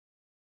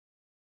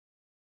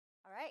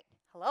right.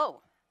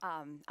 Hello.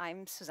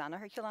 I'm Suzana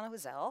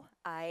Herculano-Houzel.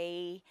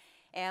 I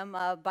am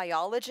a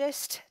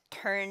biologist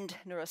turned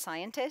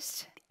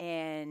neuroscientist,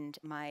 and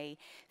my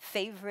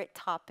favorite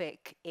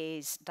topic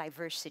is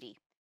diversity.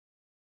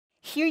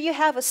 Here you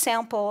have a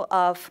sample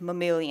of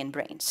mammalian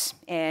brains,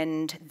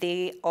 and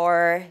they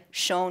are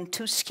shown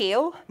to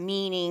scale,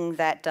 meaning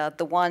that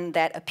the one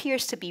that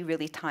appears to be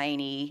really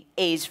tiny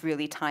is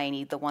really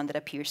tiny, the one that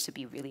appears to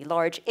be really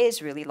large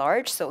is really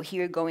large. So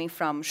here going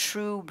from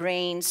shrew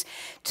brains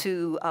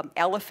to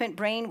elephant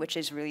brain, which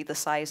is really the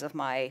size of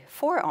my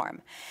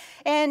forearm.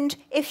 And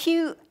if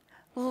you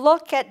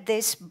look at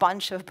this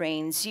bunch of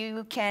brains,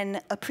 you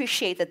can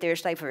appreciate that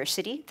there's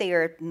diversity. They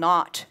are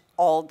not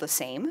all the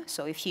same.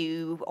 So if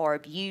you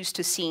are used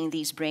to seeing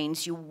these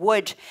brains, you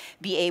would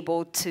be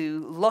able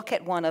to look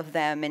at one of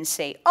them and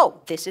say,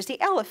 oh, this is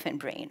the elephant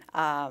brain,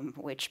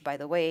 which, by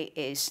the way,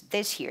 is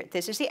this here.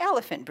 This is the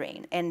elephant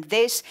brain. And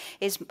this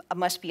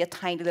must be a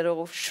tiny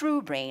little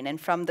shrew brain.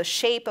 And from the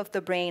shape of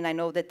the brain, I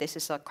know that this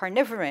is a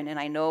carnivoran, and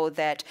I know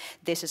that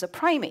this is a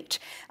primate.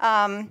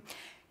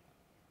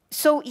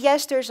 So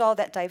yes, there's all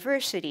that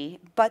diversity,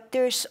 but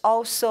there's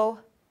also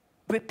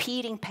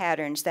repeating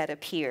patterns that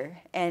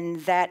appear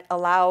and that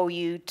allow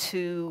you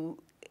to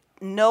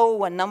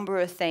know a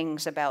number of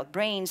things about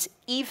brains,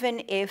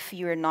 even if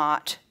you're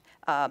not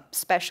a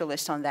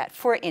specialist on that.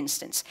 For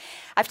instance,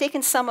 I've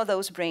taken some of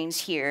those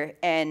brains here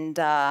and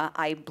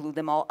I blew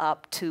them all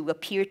up to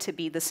appear to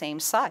be the same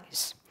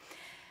size.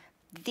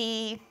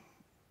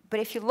 But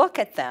if you look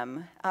at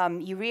them,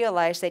 you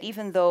realize that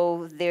even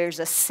though there's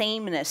a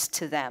sameness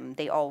to them,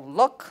 they all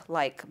look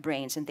like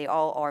brains and they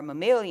all are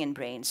mammalian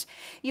brains,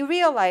 you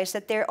realize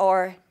that there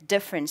are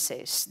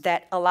differences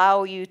that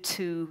allow you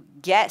to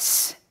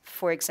guess.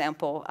 For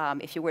example,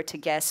 if you were to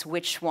guess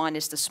which one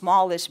is the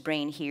smallest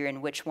brain here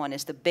and which one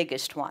is the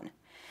biggest one.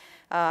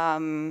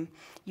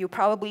 You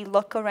probably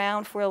look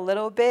around for a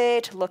little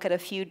bit, look at a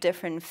few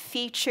different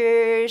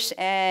features,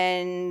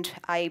 and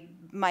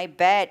my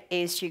bet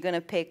is you're going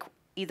to pick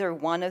either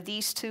one of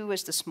these two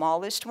as the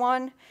smallest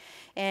one,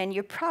 and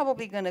you're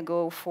probably going to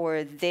go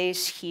for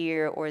this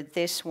here or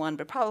this one,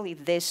 but probably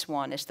this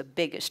one is the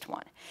biggest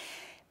one.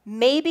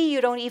 Maybe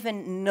you don't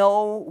even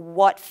know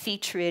what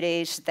feature it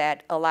is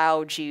that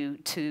allowed you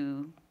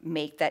to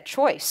make that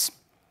choice.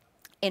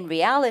 In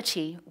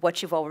reality,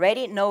 what you've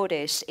already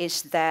noticed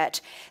is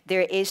that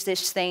there is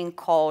this thing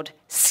called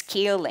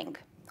scaling,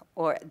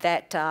 or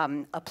that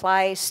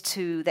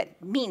that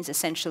means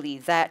essentially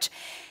that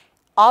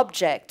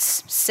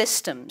objects,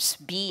 systems,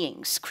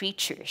 beings,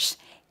 creatures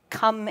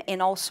come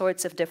in all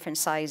sorts of different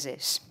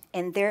sizes.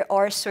 And there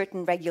are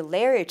certain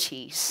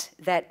regularities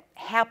that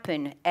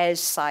happen as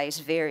size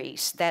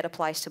varies. That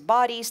applies to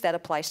bodies, that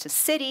applies to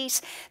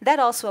cities, that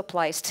also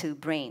applies to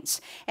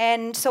brains.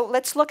 And so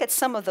let's look at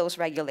some of those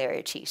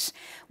regularities.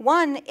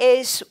 One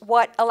is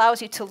what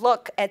allows you to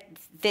look at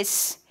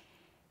this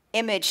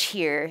image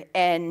here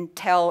and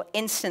tell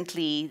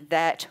instantly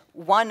that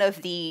one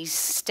of these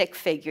stick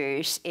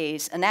figures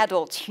is an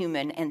adult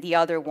human and the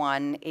other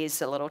one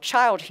is a little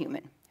child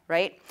human,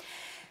 right?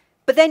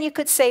 But then you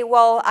could say,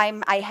 well,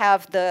 I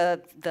have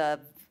a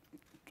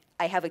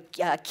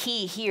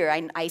key here.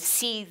 I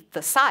see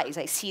the size.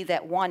 I see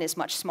that one is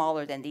much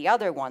smaller than the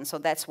other one, so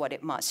that's what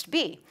it must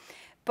be.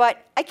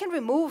 But I can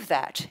remove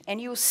that, and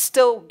you'll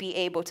still be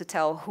able to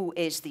tell who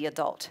is the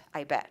adult,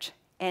 I bet.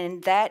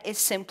 And that is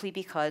simply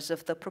because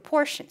of the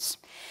proportions.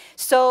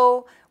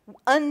 So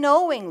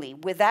unknowingly,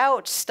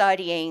 without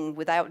studying,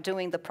 without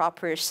doing the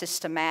proper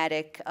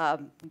systematic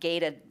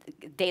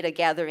data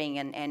gathering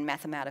and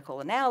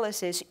mathematical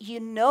analysis, you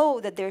know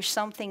that there's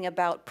something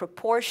about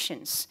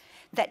proportions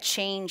that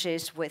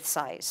changes with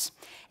size.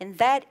 And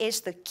that is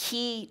the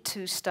key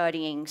to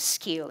studying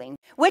scaling,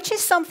 which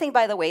is something,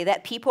 by the way,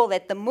 that people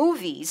at the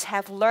movies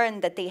have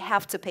learned that they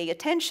have to pay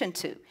attention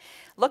to.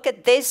 Look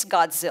at this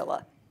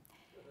Godzilla.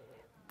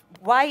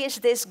 Why is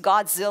this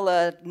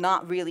Godzilla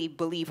not really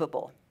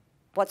believable?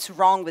 What's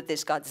wrong with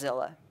this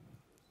Godzilla?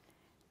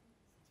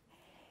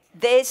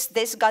 This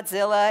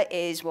Godzilla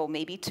is, well,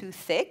 maybe too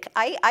thick.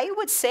 I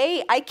would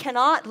say I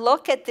cannot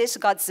look at this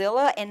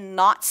Godzilla and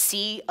not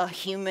see a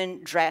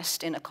human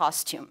dressed in a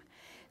costume.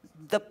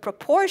 The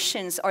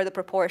proportions are the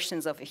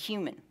proportions of a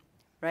human,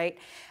 right?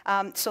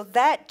 So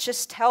that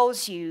just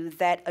tells you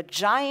that a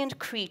giant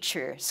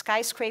creature,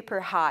 skyscraper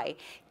high,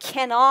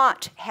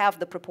 cannot have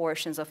the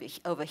proportions of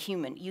a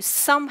human. You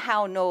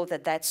somehow know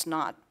that that's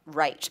not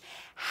right.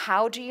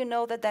 How do you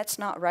know that that's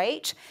not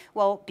right?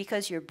 Well,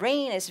 because your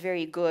brain is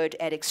very good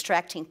at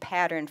extracting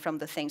pattern from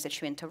the things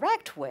that you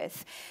interact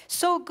with,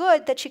 so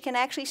good that you can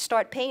actually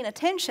start paying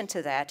attention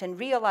to that and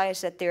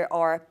realize that there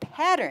are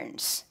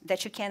patterns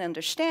that you can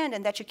understand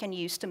and that you can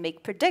use to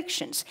make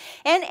predictions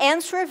and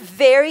answer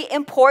very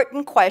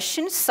important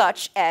questions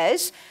such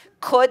as,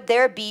 could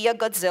there be a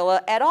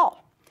Godzilla at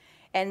all?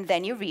 And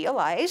then you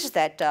realize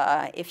that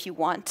if you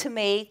want to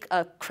make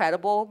a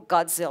credible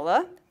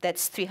Godzilla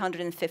that's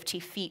 350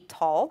 feet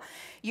tall,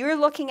 you're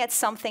looking at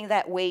something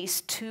that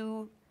weighs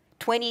 2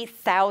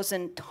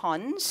 20,000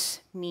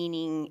 tons,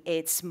 meaning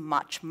it's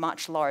much,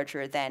 much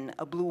larger than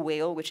a blue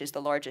whale, which is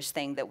the largest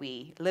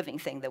living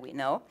thing that we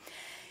know.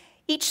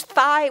 Each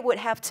thigh would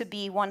have to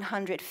be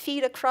 100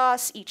 feet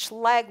across. Each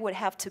leg would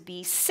have to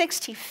be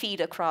 60 feet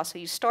across. So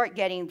you start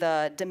getting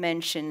the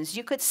dimensions.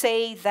 You could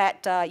say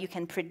that you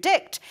can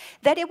predict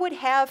that it would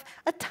have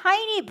a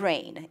tiny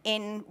brain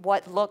in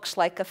what looks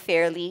like a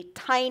fairly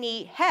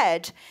tiny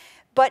head,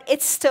 but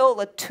it's still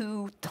a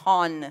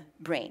 2-ton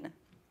brain.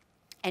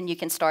 And you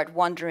can start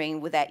wondering,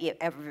 would that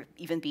ever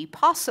even be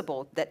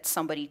possible that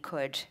somebody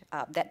could,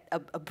 that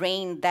a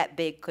brain that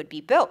big could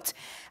be built?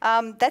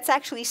 That's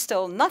actually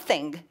still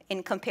nothing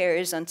in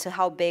comparison to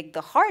how big the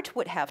heart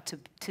would have to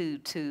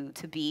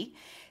be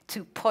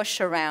to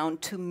push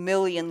around 2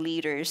 million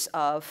liters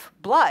of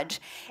blood.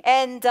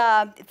 And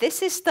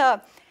this is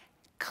the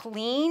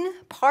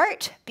clean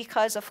part,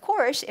 because of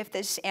course, if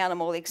this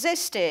animal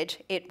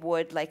existed, it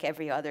would, like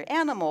every other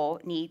animal,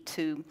 need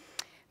to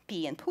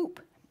pee and poop.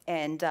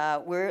 And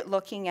we're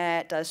looking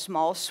at a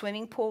small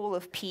swimming pool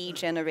of pee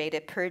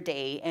generated per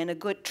day and a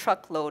good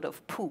truckload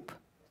of poop,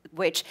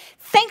 which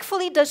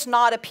thankfully does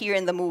not appear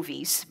in the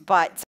movies,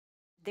 but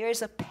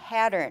there's a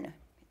pattern.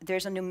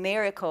 There's a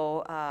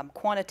numerical,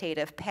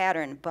 quantitative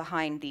pattern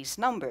behind these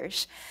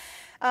numbers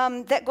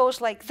that goes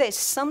like this.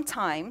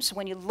 Sometimes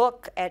when you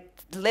look at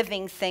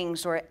living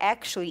things, or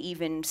actually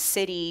even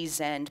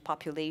cities and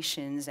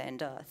populations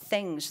and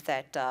things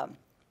that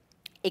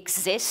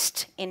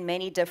exist in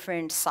many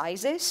different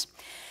sizes,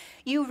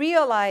 you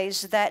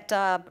realize that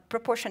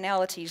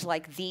proportionalities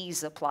like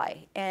these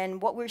apply. And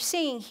what we're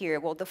seeing here,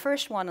 well, the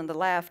first one on the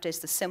left is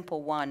the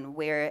simple one,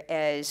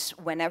 whereas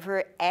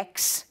whenever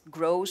x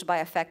grows by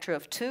a factor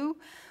of 2,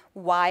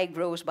 y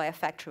grows by a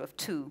factor of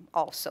 2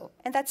 also.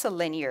 And that's a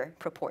linear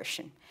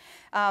proportion.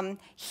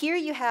 Here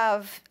you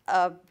have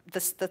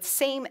the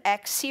same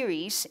x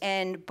series,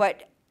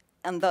 but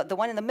and the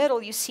one in the middle,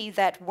 you see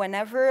that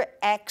whenever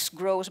x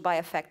grows by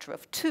a factor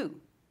of 2,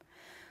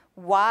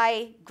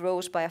 y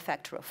grows by a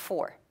factor of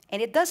 4.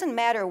 And it doesn't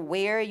matter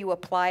where you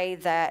apply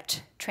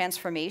that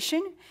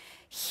transformation.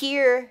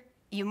 Here,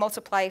 you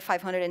multiply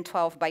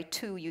 512 by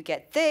 2, you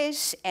get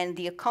this, and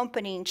the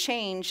accompanying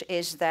change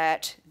is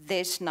that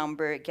this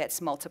number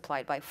gets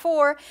multiplied by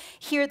 4.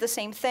 Here, the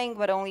same thing,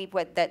 but only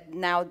that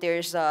now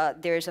there's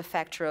a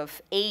factor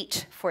of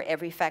 8 for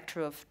every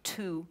factor of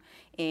 2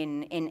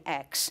 in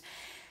x.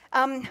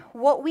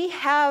 What we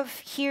have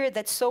here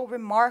that's so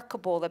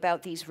remarkable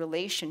about these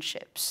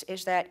relationships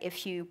is that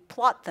if you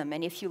plot them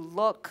and if you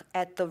look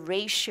at the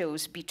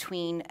ratios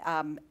between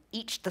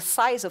the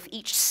size of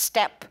each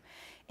step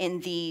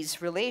in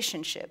these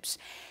relationships,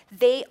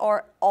 they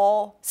are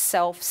all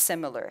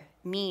self-similar,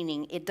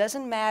 meaning it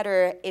doesn't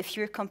matter if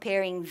you're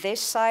comparing this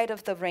side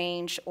of the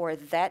range or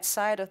that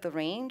side of the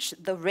range,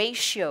 the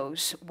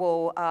ratios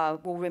will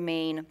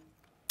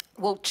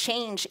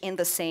change in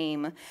the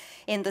same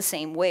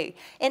way.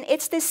 And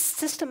it's this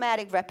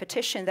systematic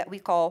repetition that we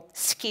call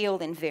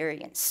scaled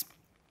invariance.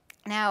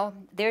 Now,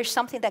 there's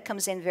something that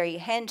comes in very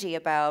handy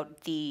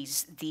about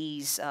these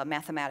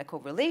mathematical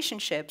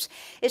relationships,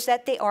 is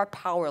that they are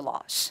power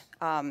laws.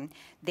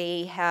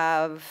 They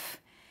have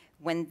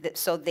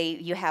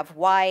you have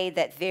y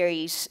that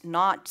varies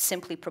not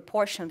simply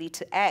proportionally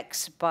to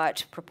x,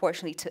 but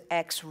proportionally to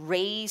x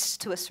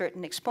raised to a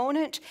certain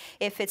exponent.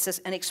 If it's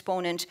an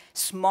exponent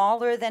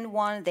smaller than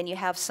 1, then you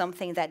have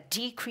something that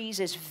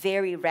decreases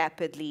very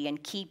rapidly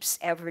and keeps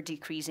ever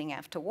decreasing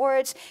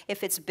afterwards.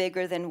 If it's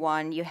bigger than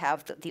 1, you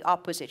have the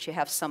opposite. You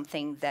have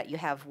something that you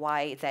have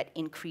y that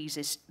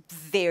increases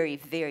very,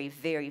 very,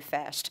 very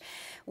fast,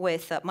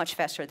 with much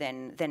faster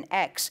than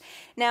x.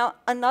 Now,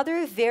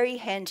 another very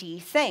handy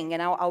thing,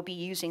 and I'll be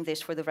using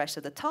this for the rest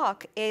of the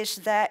talk, is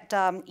that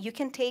you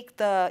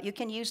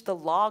can use the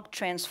log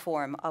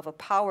transform of a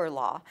power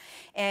law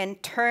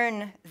and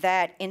turn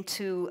that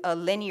into a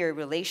linear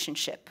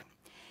relationship.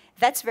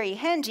 That's very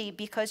handy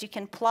because you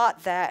can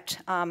plot that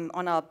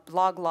on a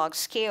log-log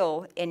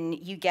scale, and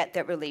you get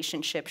that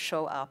relationship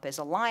show up as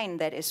a line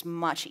that is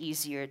much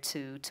easier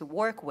to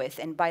work with.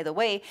 And by the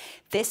way,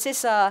 this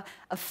is a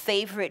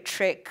favorite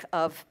trick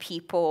of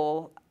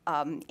people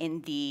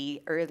in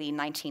the early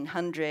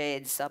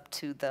 1900s up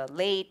to the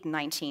late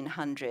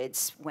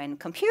 1900s, when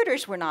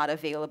computers were not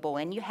available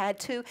and you had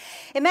to,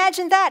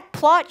 imagine that,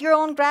 plot your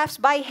own graphs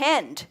by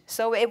hand.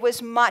 So it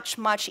was much,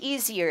 much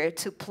easier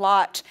to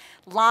plot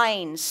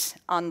lines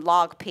on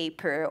log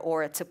paper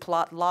or to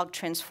plot log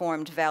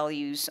transformed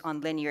values on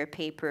linear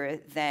paper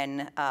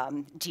than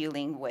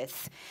dealing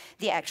with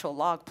the actual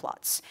log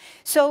plots.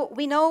 So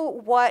we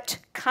know what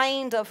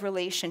kind of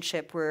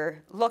relationship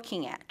we're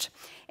looking at.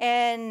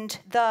 And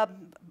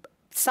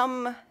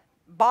some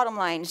bottom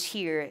lines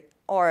here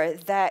are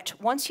that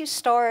once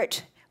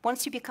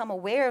you become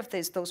aware of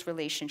those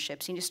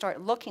relationships and you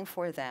start looking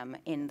for them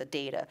in the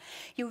data,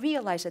 you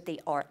realize that they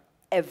are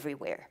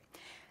everywhere.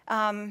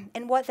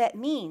 And what that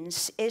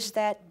means is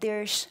that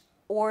there's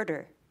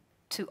order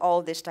to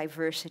all this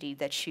diversity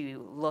that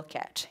you look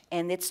at.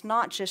 And it's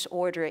not just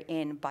order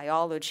in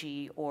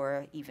biology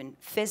or even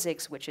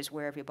physics, which is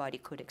where everybody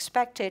could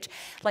expect it.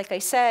 Like I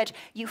said,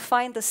 you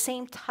find the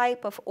same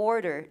type of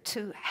order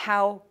to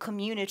how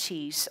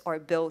communities are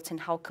built and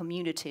how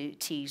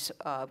communities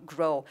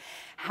grow.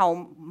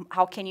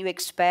 How can you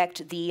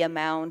expect the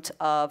amount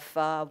of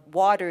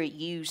water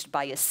used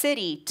by a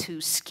city to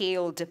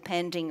scale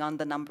depending on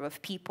the number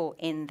of people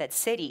in that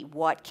city?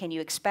 What can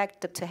you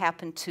expect to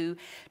happen to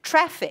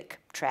traffic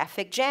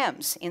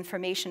jams,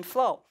 information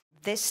flow?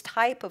 This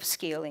type of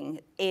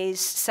scaling is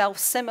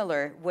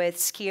self-similar with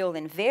scale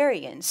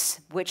invariance,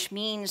 which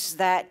means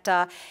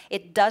that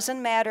it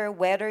doesn't matter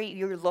whether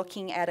you're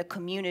looking at a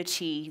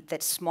community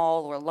that's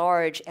small or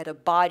large, at a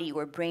body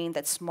or brain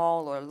that's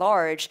small or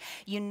large.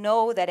 You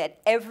know that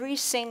at every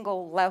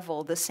single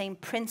level, the same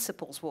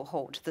principles will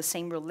hold, the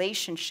same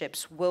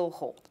relationships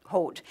will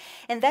hold.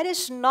 And that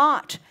is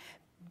not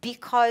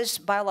because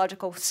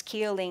biological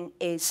scaling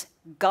is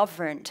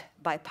governed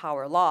by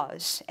power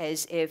laws,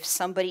 as if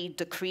somebody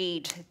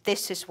decreed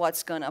this is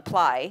what's going to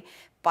apply.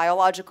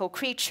 Biological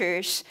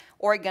creatures,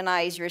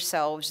 organize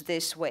yourselves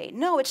this way.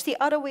 No, it's the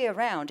other way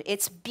around.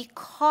 It's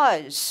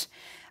because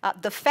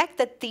the fact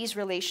that these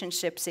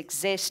relationships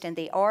exist and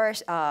they are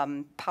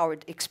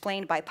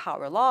explained by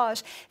power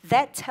laws,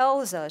 that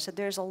tells us that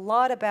there's a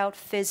lot about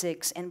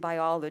physics and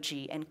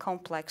biology and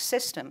complex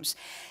systems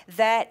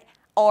that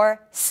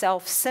are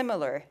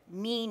self-similar,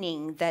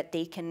 meaning that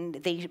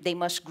they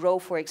must grow,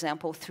 for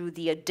example, through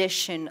the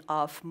addition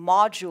of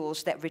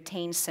modules that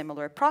retain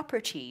similar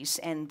properties,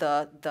 and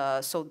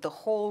so the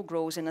whole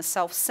grows in a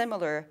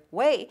self-similar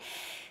way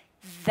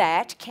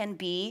that can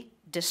be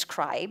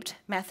described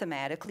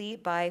mathematically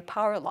by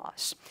power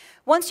laws.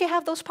 Once you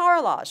have those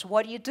power laws,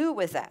 what do you do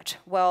with that?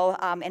 Well,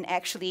 and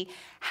actually,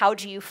 how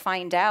do you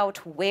find out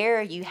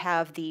where you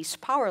have these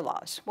power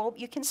laws? Well,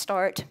 you can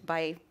start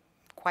by,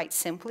 quite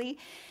simply,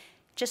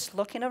 just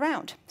looking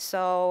around.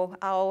 So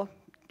I'll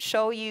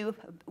show you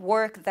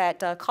work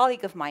that a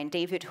colleague of mine,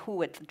 David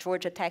Hu at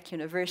Georgia Tech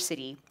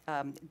University,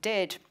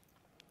 did.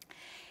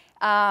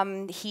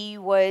 He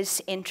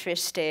was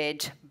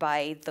interested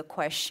by the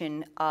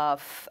question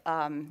of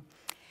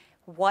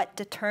what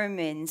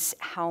determines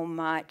how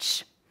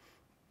much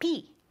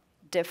pee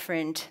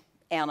different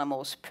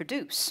animals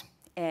produce.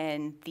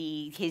 And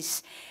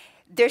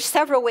there's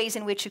several ways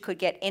in which you could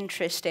get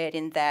interested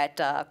in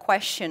that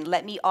question.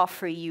 Let me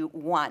offer you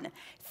one.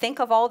 Think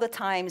of all the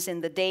times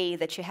in the day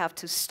that you have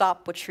to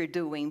stop what you're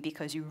doing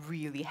because you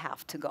really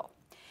have to go.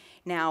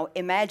 Now,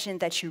 imagine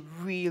that you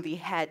really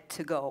had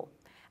to go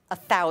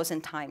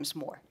 1,000 times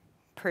more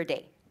per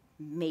day.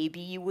 Maybe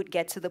you would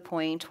get to the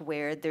point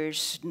where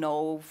there's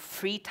no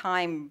free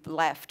time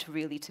left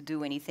really to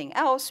do anything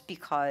else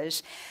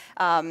because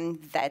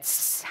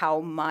that's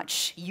how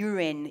much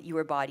urine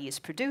your body is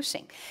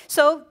producing.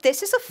 So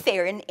this is a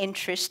fair and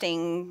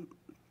interesting,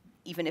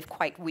 even if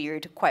quite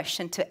weird,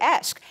 question to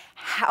ask.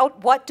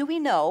 What do we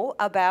know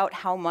about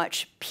how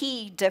much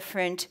pee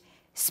different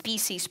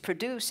species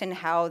produce and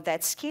how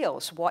that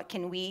scales? What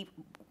can we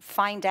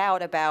find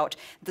out about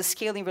the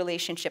scaling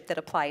relationship that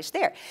applies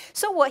there?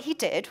 So what he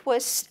did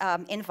was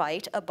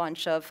invite a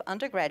bunch of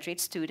undergraduate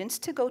students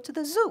to go to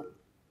the zoo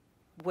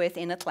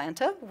in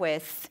Atlanta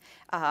with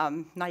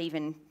not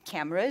even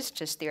cameras,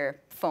 just their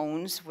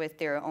phones with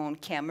their own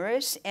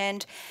cameras,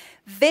 and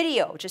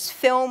video, just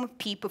film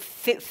people,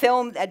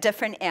 film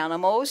different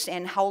animals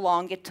and how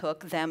long it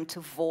took them to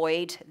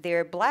void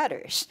their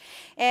bladders.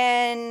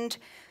 And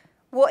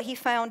what he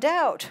found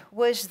out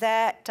was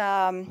that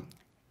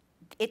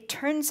it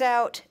turns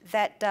out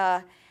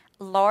that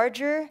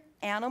larger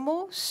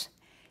animals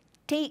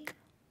take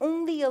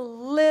only a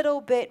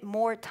little bit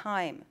more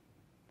time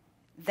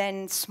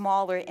than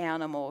smaller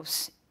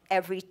animals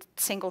every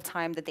single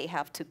time that they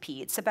have to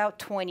pee. It's about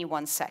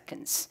 21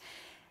 seconds.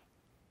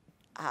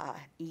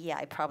 Yeah,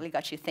 I probably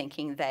got you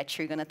thinking that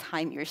you're going to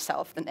time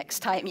yourself the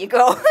next time you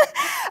go.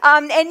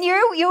 And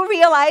you'll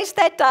realize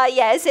that,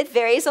 yes, it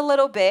varies a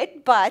little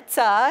bit, but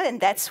and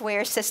that's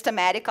where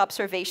systematic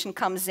observation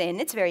comes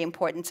in. It's very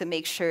important to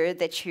make sure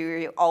that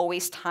you're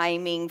always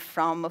timing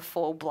from a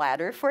full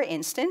bladder, for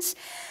instance.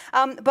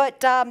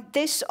 But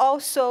this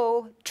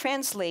also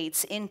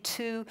translates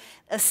into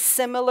a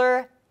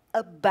similar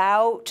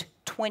about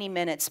 20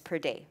 minutes per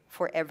day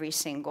for every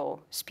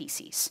single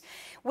species,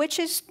 which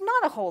is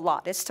not a whole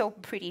lot. It's still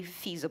pretty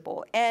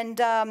feasible. And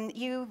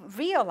you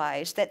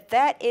realize that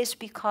that is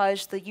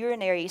because the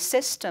urinary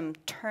system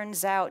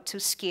turns out to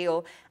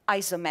scale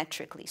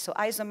isometrically. So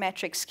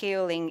isometric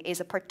scaling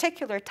is a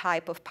particular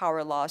type of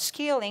power law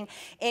scaling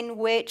in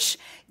which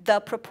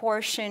the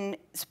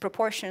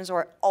proportions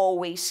are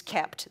always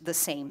kept the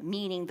same,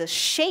 meaning the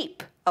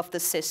shape of the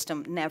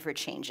system never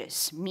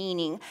changes,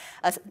 meaning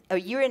a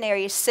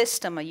urinary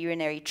system, a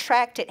urinary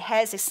tract, it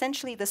has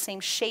essentially the same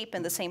shape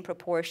and the same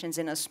proportions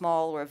in a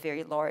small or a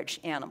very large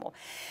animal.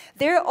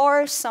 There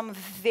are some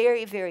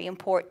very, very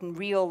important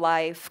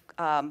real-life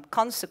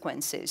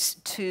consequences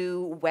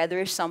to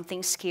whether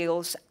something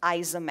scales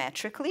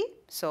isometrically,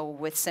 so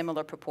with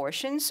similar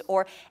proportions,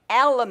 or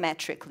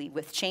allometrically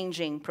with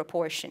changing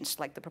proportions,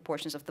 like the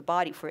proportions of the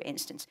body, for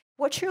instance.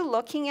 What you're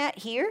looking at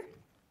here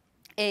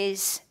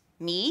is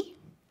me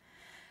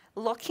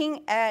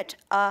looking at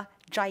a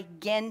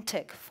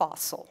gigantic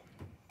fossil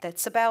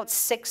that's about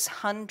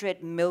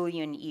 600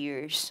 million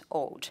years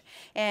old.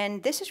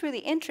 And this is really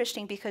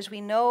interesting because we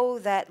know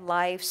that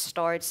life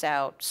starts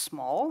out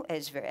small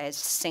as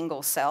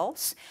single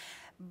cells.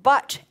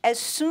 But as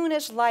soon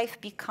as life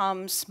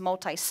becomes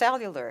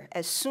multicellular,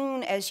 as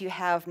soon as you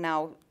have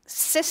now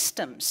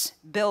systems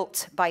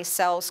built by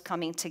cells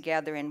coming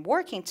together and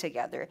working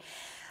together,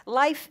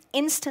 life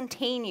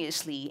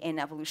instantaneously, in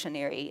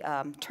evolutionary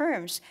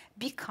terms,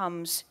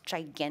 becomes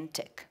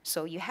gigantic.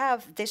 So you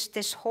have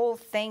this whole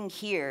thing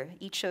here,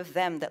 each of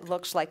them that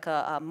looks like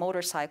a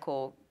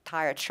motorcycle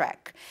tire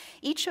track.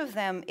 Each of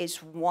them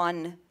is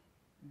one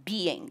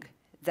being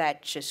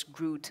that just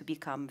grew to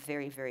become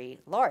very, very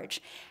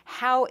large.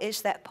 How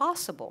is that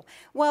possible?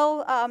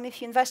 Well, if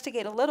you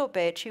investigate a little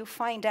bit, you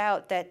find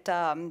out that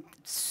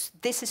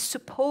this is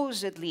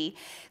supposedly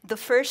the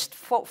first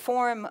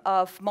form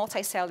of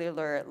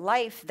multicellular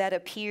life that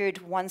appeared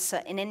once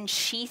an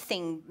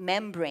ensheathing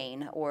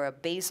membrane or a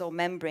basal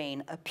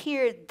membrane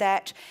appeared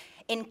that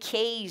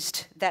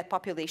encased that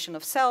population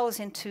of cells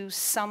into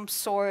some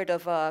sort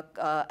of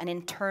an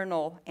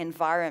internal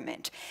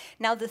environment.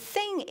 Now, the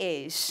thing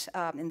is,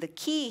 and the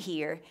key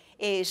here,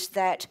 is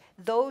that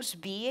those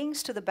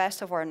beings, to the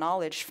best of our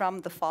knowledge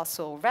from the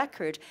fossil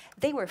record,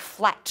 they were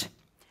flat.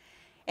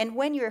 And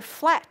when you're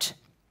flat,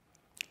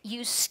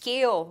 you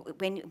scale,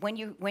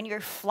 when you're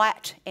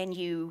flat and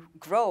you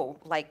grow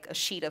like a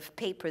sheet of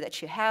paper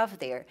that you have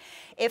there,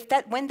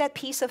 when that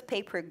piece of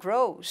paper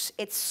grows,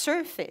 its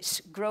surface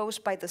grows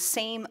by the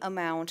same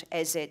amount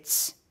as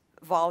its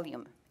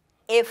volume,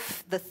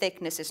 if the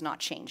thickness is not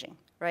changing,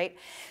 right?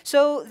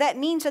 So that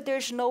means that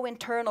there's no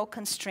internal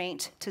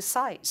constraint to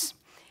size.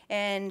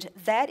 And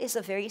that is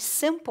a very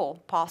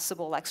simple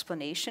possible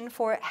explanation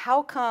for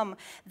how come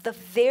the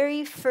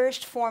very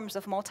first forms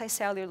of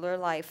multicellular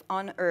life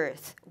on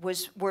Earth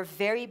were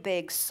very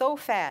big so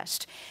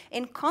fast,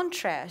 in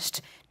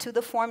contrast to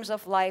the forms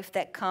of life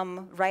that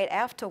come right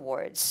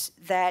afterwards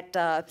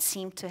that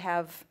seem to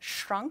have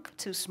shrunk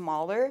to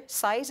smaller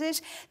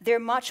sizes. They're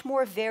much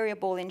more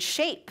variable in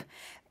shape,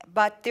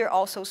 but they're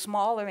also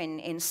smaller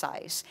in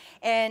size.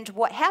 And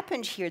what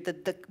happened here,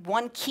 the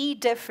one key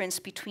difference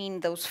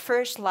between those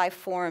first life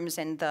forms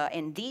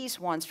and these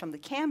ones from the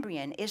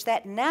Cambrian is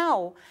that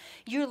now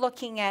you're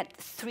looking at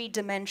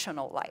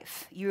three-dimensional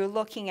life. You're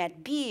looking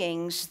at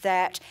beings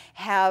that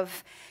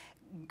have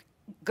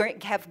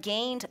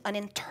gained an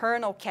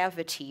internal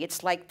cavity.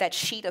 It's like that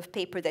sheet of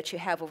paper that you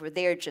have over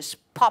there just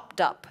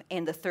popped up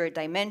in the third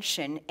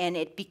dimension, and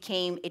it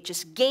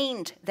just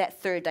gained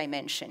that third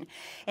dimension.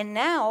 And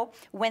now,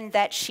 when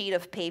that sheet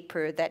of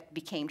paper that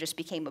just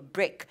became a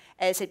brick,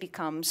 as it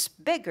becomes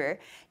bigger,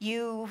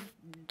 you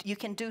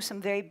can do some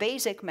very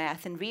basic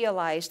math and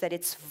realize that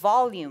its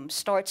volume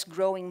starts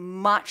growing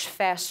much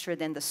faster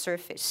than the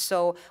surface.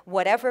 So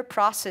whatever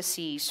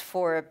processes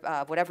for,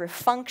 whatever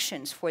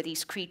functions for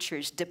these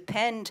creatures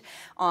depend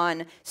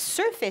on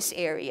surface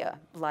area,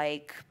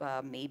 like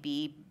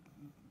maybe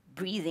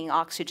breathing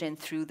oxygen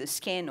through the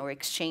skin or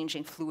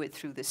exchanging fluid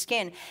through the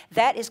skin,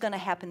 that is going to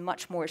happen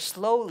much more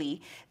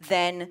slowly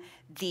than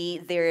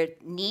their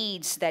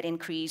needs that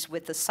increase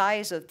with the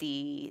size of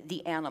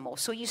the animal.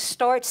 So you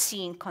start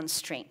seeing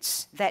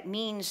constraints. That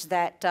means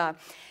that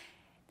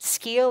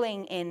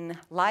scaling in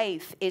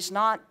life is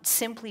not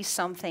simply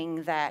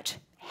something that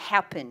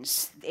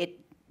happens.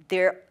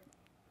 There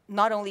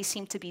not only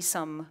seem to be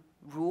some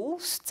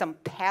rules, some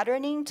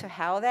patterning to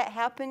how that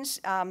happens,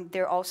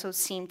 there also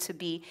seem to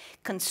be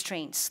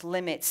constraints,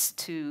 limits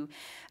to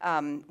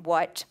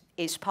what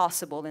is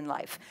possible in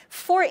life.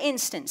 For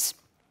instance,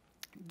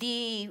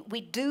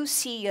 we do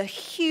see a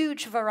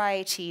huge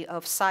variety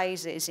of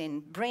sizes in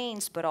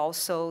brains, but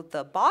also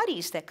the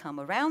bodies that come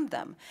around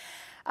them.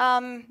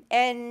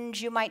 And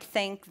you might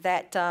think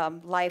that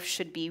life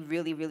should be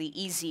really, really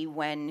easy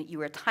when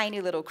you're a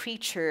tiny little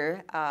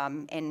creature,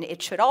 and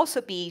it should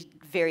also be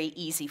very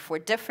easy for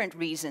different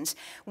reasons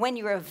when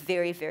you're a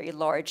very, very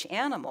large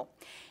animal.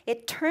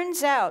 It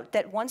turns out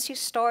that once you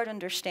start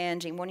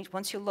understanding,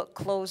 once you look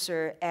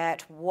closer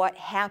at what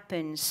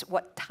happens,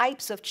 what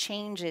types of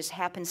changes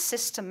happen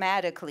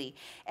systematically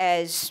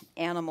as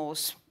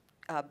animals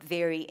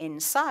vary in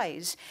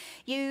size,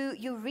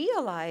 you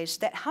realize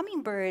that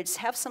hummingbirds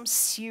have some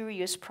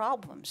serious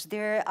problems.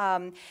 Their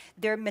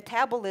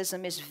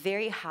metabolism is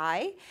very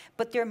high,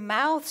 but their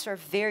mouths are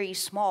very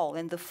small,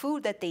 and the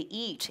food that they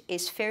eat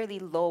is fairly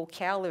low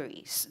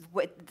calories.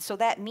 So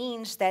that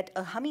means that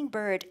a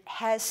hummingbird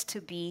has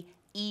to be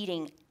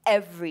eating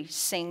every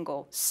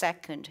single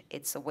second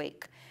it's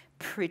awake,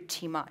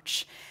 pretty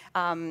much.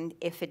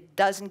 If it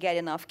doesn't get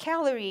enough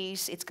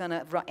calories, it's going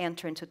to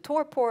enter into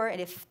torpor, and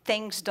if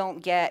things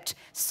don't get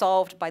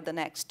solved by the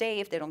next day,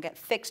 if they don't get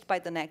fixed by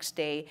the next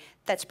day,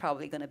 that's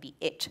probably going to be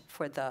it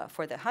for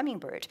the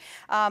hummingbird.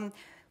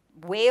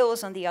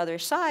 Whales, on the other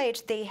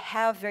side, they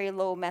have very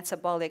low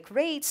metabolic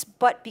rates,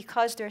 but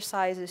because their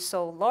size is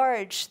so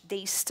large,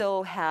 they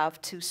still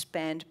have to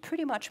spend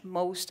pretty much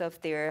most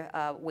of their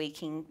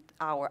waking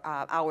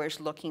hours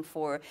looking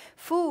for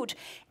food.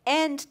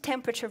 And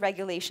temperature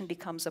regulation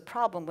becomes a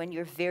problem. When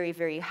you're very,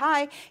 very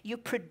high, you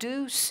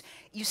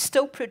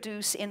still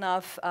produce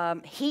enough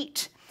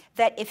heat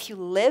that if you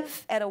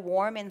live at a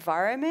warm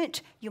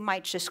environment, you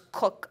might just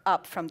cook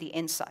up from the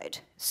inside.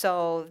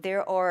 So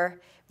there are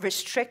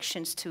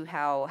restrictions to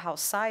how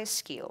size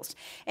scales.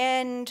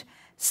 And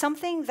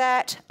something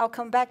that I'll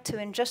come back to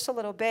in just a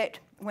little bit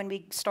when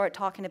we start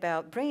talking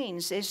about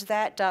brains is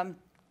that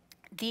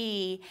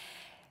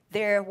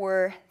there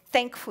were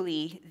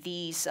thankfully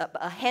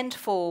a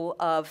handful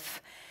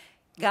of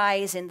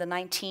guys in the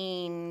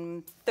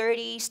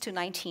 1930s to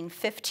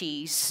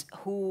 1950s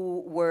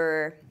who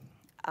were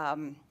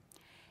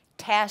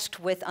tasked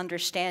with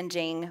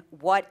understanding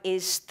what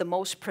is the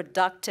most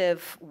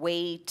productive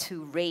way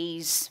to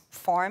raise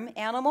farm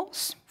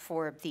animals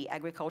for the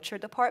agriculture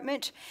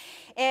department.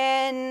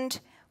 And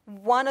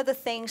one of the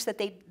things that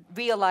they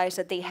realized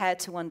that they had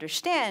to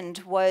understand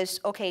was,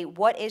 okay,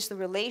 what is the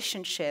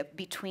relationship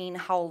between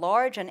how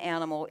large an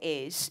animal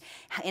is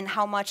and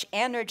how much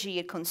energy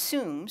it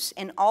consumes,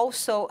 and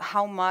also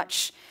how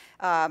much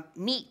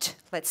meat,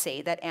 let's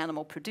say, that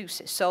animal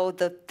produces. So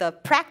the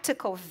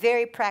practical,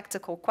 very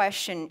practical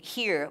question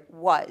here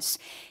was,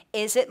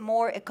 is it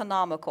more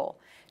economical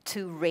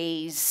to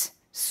raise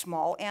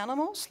small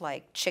animals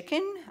like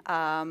chicken,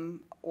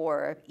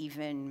 or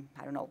even,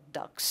 I don't know,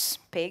 ducks,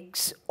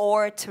 pigs,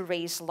 or to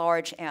raise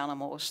large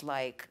animals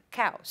like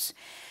cows?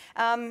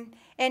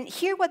 And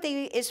here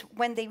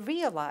when they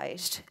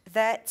realized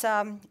that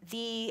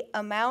the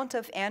amount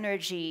of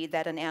energy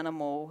that an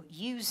animal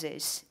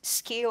uses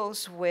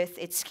scales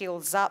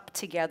up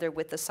together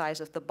with the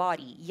size of the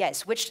body.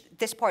 Yes, which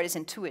this part is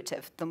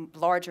intuitive. The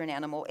larger an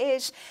animal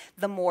is,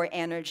 the more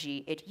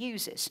energy it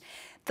uses.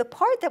 The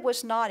part that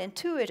was not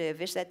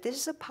intuitive is that this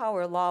is a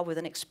power law with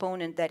an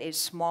exponent that is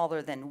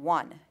smaller than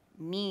 1,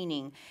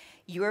 meaning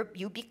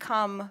you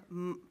become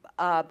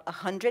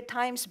 100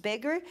 times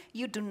bigger,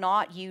 you do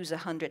not use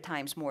 100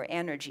 times more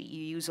energy.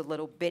 You use a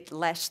little bit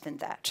less than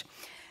that.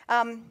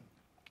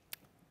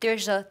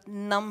 There's a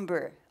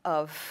number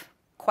of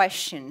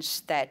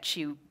questions that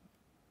you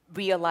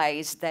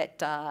realize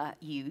that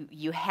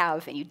you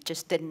have, and you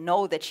just didn't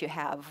know that you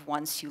have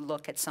once you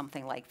look at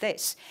something like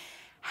this.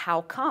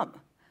 How come?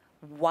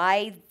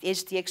 Why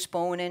is the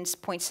exponent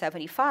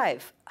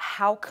 0.75?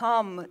 How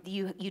come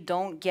you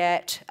don't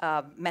get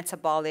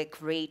metabolic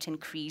rate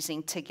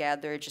increasing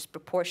together just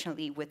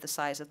proportionally with the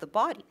size of the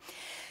body?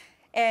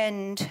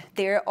 And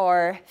there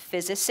are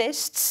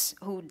physicists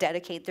who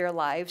dedicate their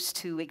lives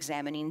to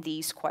examining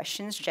these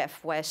questions.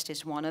 Jeff West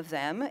is one of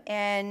them.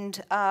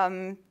 And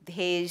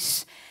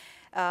his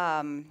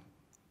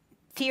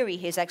theory,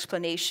 his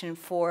explanation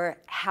for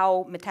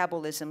how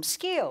metabolism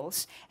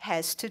scales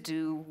has to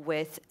do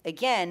with,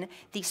 again,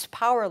 these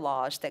power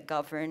laws that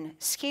govern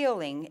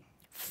scaling,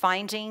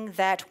 finding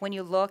that when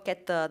you look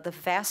at the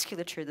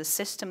vasculature, the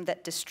system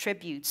that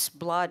distributes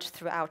blood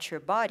throughout your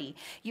body,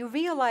 you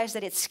realize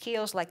that it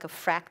scales like a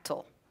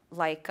fractal,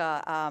 like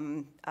a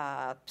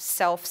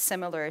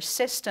self-similar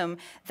system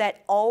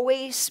that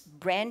always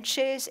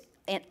branches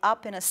and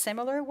up in a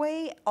similar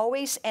way,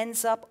 always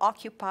ends up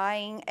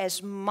occupying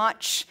as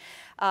much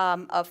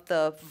of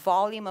the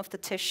volume of the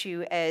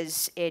tissue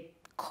as it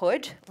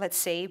could, let's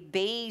say,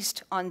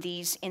 based on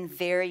these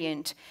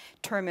invariant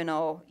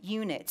terminal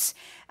units.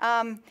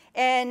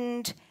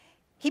 And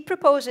he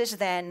proposes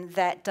then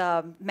that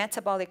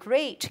metabolic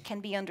rate can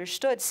be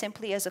understood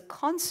simply as a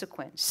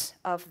consequence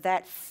of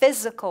that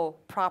physical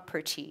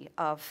property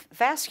of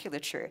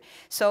vasculature.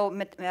 So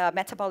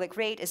metabolic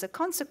rate is a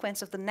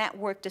consequence of the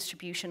network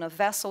distribution of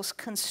vessels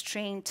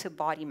constrained to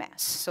body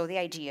mass. So the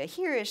idea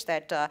here is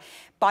that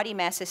body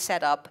mass is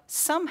set up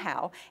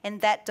somehow,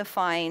 and that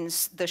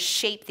defines the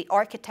shape, the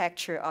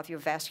architecture of your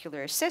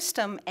vascular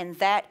system, and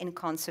that, in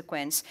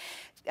consequence,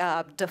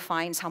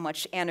 defines how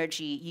much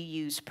energy you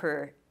use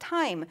per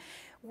time,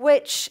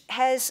 which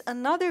has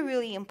another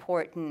really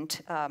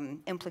important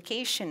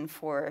implication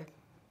for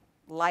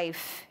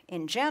life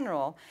in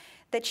general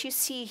that you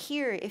see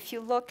here. If you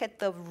look at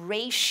the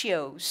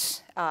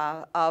ratios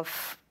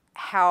of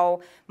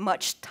how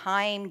much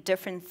time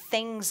different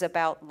things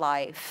about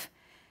life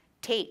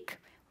take,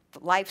 the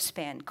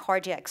lifespan,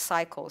 cardiac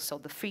cycles, so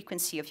the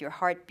frequency of your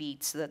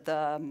heartbeats,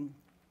 the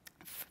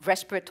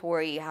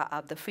respiratory,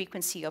 the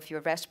frequency of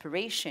your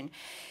respiration,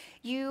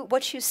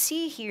 what you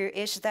see here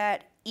is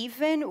that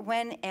even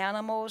when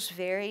animals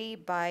vary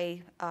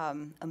by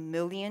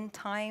 1,000,000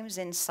 times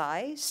in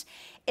size,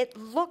 it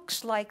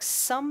looks like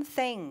some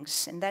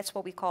things, and that's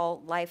what we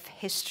call life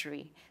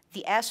history,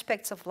 the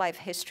aspects of life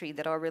history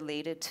that are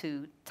related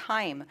to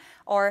time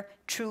are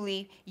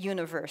truly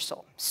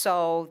universal.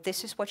 So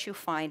this is what you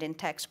find in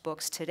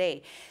textbooks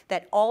today,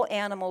 that all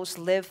animals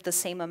live the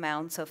same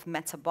amounts of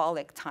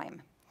metabolic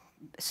time.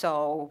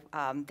 So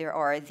there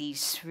are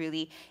these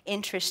really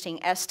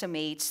interesting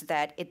estimates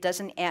that it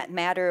doesn't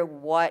matter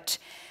what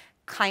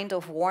kind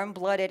of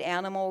warm-blooded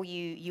animal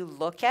you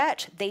look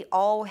at, they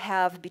all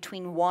have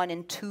between 1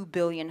 and 2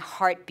 billion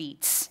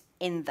heartbeats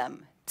in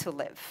them to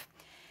live,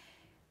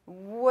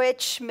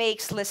 which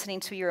makes listening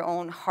to your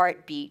own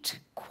heartbeat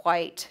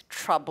quite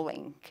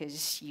troubling,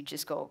 because you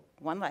just go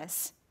 1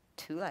 less,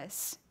 2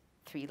 less,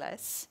 3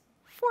 less,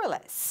 4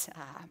 less.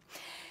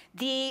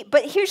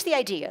 But here's the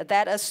idea,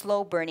 that a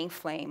slow burning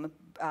flame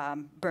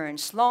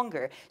burns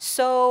longer.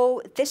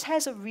 So this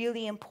has a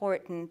really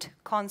important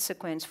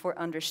consequence for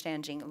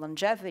understanding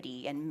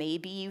longevity. And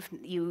maybe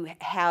you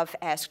have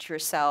asked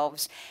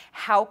yourselves,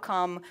 how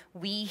come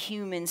we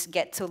humans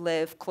get to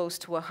live close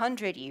to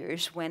 100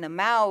 years when a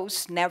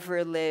mouse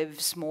never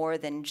lives more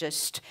than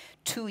just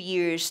 2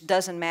 years,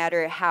 doesn't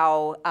matter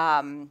how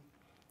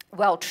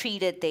well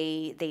treated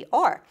they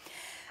are.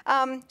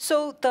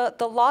 So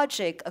the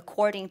logic,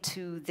 according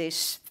to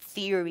this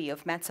theory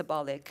of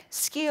metabolic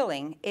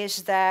scaling,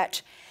 is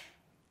that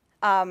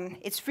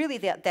it's really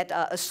that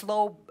a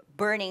slow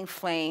burning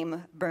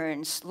flame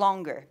burns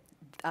longer.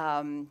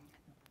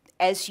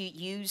 As you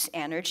use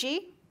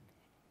energy,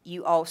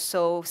 you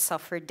also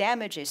suffer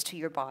damages to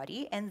your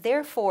body, and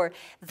therefore,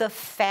 the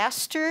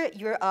faster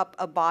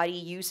a body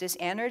uses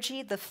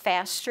energy, the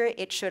faster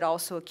it should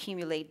also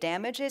accumulate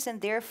damages, and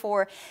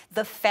therefore,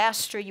 the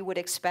faster you would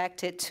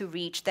expect it to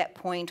reach that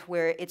point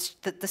where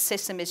the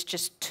system is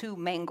just too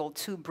mangled,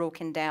 too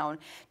broken down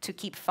to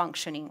keep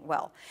functioning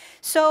well.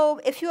 So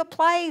if you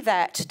apply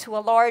that to a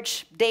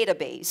large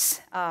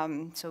database,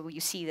 so you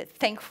see that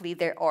thankfully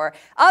there are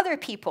other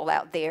people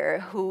out there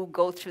who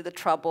go through the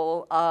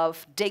trouble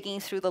of digging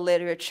through the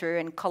literature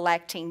and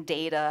collecting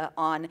data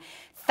on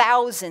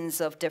thousands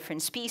of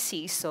different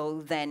species,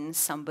 so then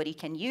somebody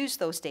can use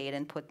those data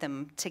and put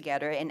them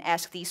together and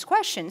ask these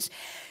questions.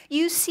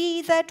 You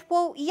see that,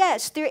 well,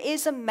 yes, there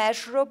is a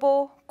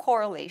measurable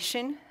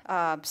correlation,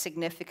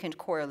 significant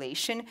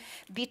correlation,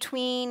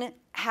 between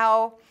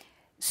how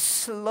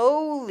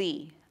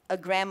slowly a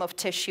gram of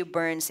tissue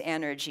burns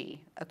energy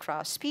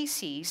across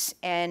species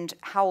and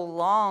how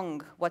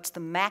long, what's the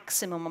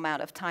maximum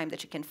amount of time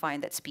that you can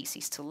find that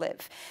species to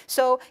live.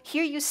 So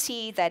here you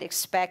see that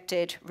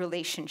expected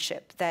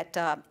relationship, that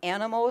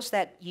animals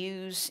that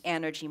use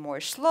energy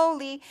more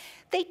slowly,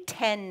 they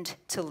tend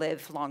to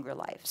live longer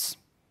lives,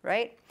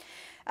 right?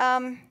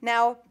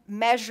 Now,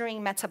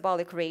 measuring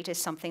metabolic rate is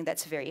something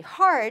that's very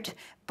hard,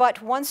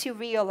 but once you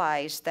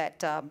realize that,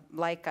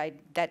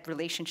 that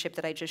relationship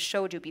that I just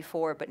showed you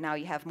before, but now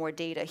you have more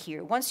data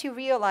here, once you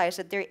realize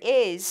that there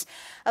is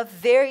a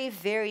very,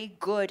 very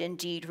good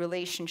indeed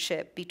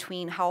relationship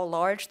between how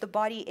large the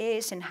body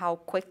is and how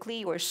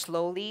quickly or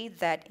slowly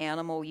that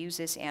animal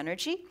uses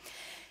energy,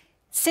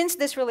 since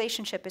this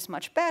relationship is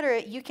much better,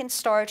 you can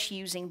start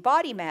using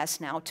body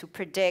mass now to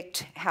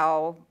predict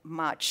how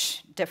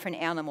much different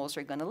animals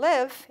are going to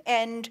live,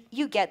 and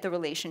you get the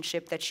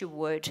relationship that you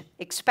would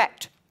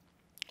expect.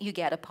 You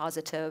get a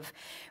positive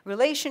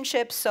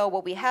relationship. So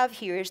what we have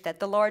here is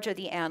that the larger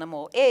the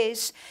animal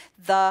is,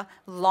 the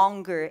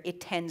longer it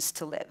tends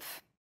to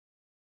live.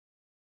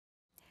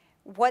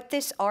 What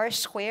this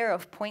R-square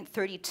of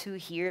 0.32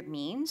 here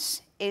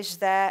means is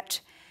that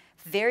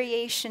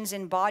variations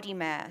in body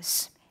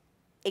mass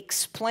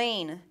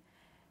explain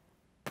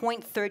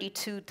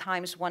 0.32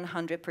 times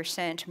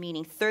 100%,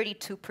 meaning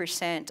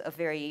 32% of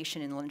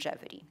variation in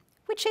longevity,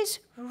 which is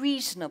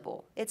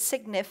reasonable. It's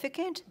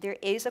significant. There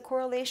is a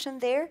correlation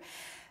there.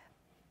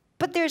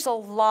 But there's a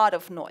lot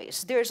of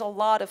noise. There's a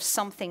lot of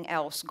something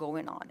else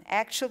going on.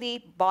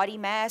 Actually, body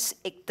mass,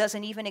 it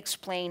doesn't even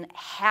explain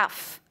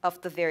half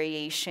of the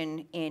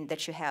variation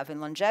that you have in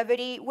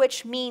longevity,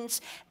 which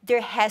means there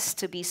has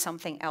to be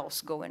something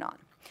else going on.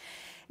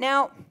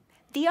 Now,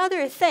 the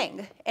other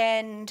thing,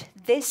 and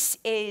this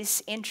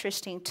is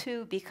interesting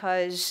too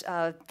because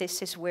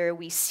this is where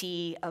we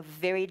see a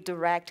very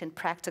direct and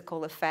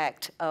practical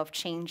effect of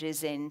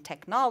changes in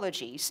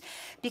technologies.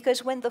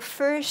 Because when the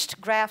first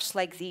graphs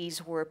like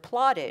these were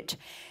plotted,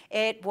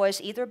 it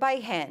was either by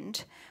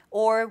hand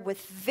or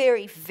with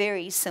very,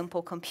 very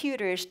simple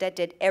computers that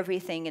did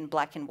everything in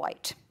black and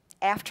white.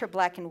 After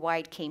black and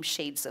white came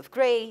shades of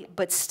gray,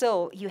 but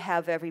still you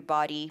have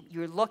everybody,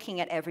 you're looking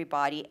at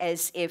everybody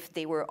as if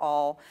they were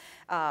all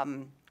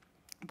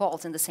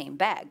balls in the same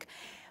bag.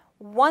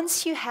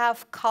 Once you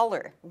have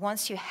color,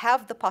 once you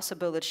have the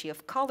possibility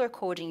of color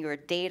coding your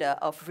data,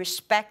 of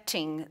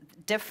respecting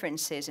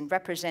differences and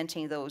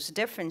representing those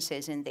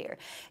differences in there,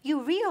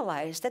 you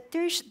realize that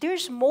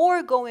there's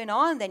more going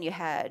on than you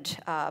had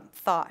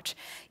thought.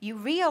 You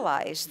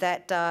realize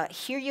that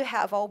here you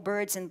have all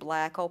birds in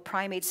black, all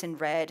primates in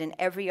red, and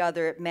every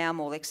other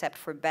mammal except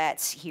for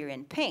bats here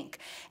in pink.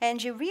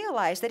 And you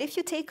realize that if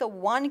you take a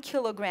 1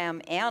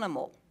 kilogram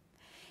animal,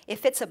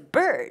 if it's a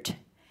bird,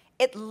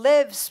 it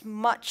lives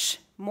much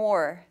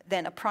more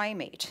than a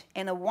primate.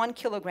 And a 1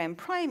 kilogram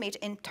primate,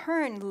 in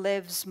turn,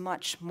 lives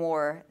much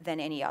more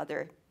than any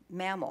other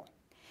mammal.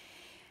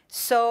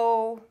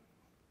 So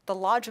the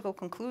logical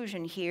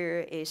conclusion here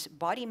is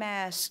body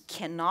mass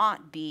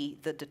cannot be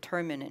the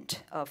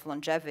determinant of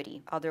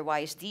longevity.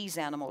 Otherwise, these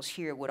animals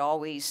here would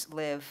always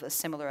live a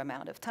similar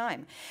amount of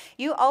time.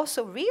 You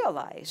also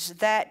realize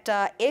that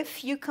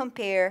if you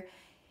compare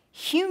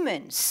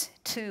humans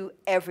to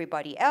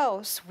everybody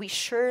else, we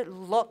sure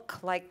look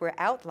like we're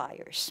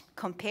outliers.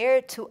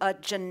 Compared to a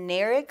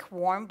generic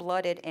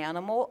warm-blooded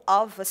animal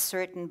of a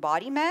certain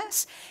body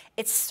mass,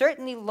 it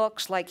certainly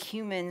looks like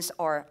humans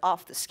are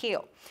off the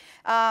scale.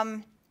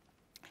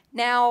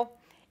 Now,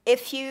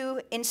 if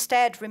you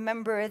instead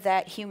remember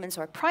that humans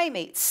are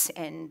primates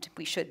and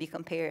we should be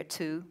compared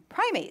to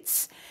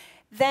primates,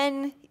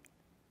 then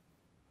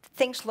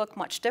things look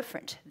much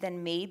different.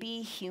 Then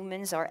maybe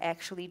humans are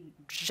actually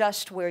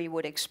just where you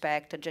would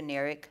expect a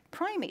generic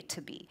primate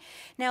to be.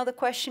 Now the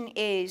question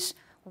is,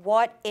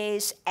 what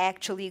is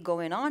actually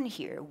going on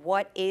here?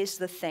 What is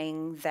the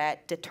thing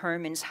that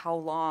determines how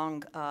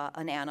long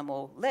an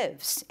animal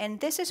lives? And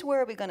this is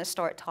where we're going to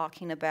start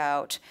talking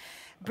about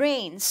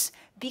brains,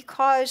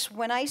 because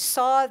when I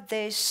saw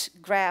this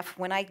graph,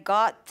 when I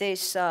got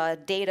this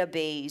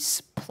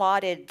database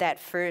plotted that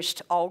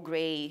first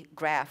all-gray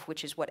graph,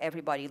 which is what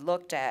everybody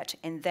looked at,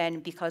 and then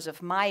because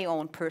of my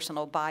own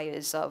personal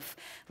bias of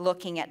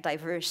looking at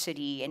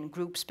diversity in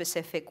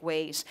group-specific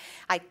ways,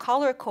 I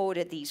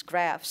color-coded these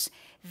graphs.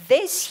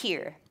 This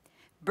here,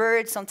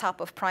 birds on top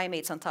of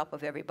primates on top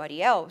of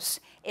everybody else,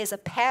 is a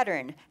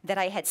pattern that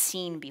I had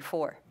seen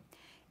before.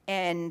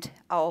 And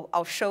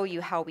I'll show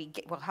you how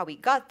we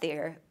got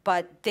there.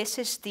 But this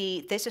is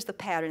the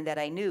pattern that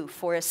I knew.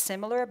 For a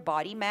similar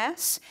body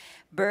mass,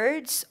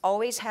 birds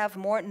always have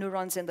more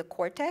neurons in the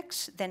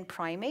cortex than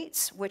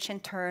primates, which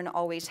in turn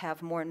always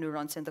have more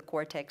neurons in the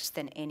cortex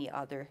than any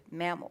other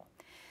mammal.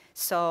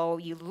 So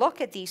you look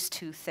at these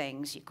two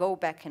things, you go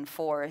back and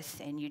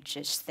forth, and you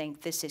just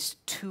think this is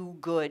too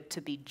good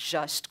to be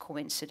just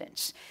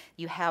coincidence.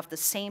 You have the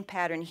same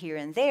pattern here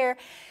and there.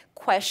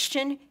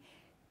 Question: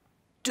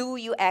 do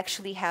you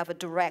actually have a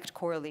direct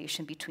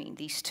correlation between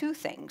these two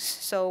things?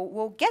 So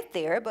we'll get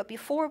there, but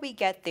before we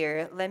get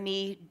there, let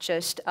me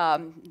just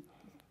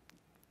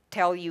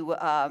tell you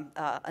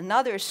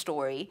another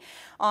story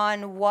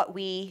on what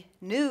we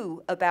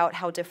knew about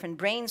how different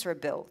brains are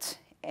built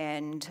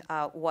and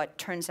what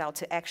turns out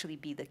to actually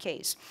be the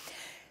case.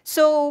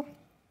 So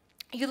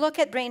you look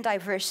at brain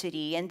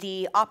diversity, and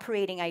the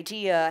operating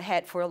idea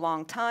had for a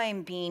long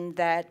time been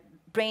that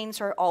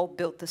brains are all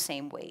built the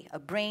same way. A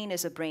brain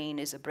is a brain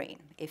is a brain.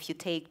 If you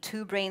take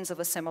two brains of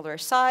a similar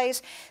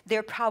size,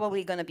 they're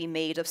probably going to be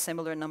made of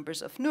similar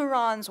numbers of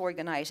neurons,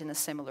 organized in a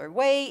similar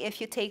way. If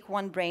you take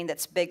one brain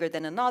that's bigger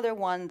than another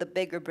one, the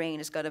bigger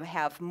brain is going to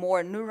have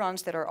more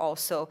neurons that are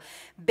also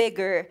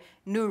bigger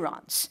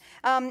neurons.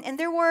 And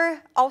there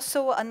were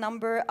also a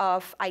number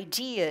of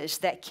ideas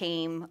that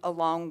came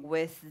along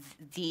with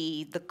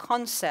the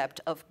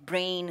concept of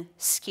brain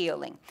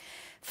scaling.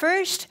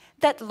 First,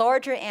 that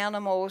larger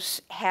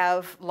animals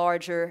have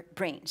larger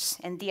brains.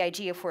 And the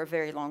idea for a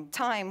very long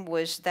time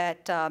was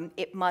that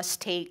it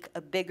must take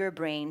a bigger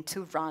brain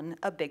to run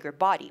a bigger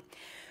body,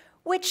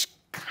 which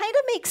kind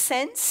of makes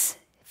sense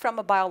from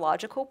a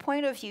biological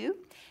point of view.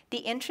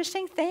 The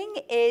interesting thing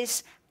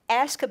is,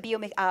 ask a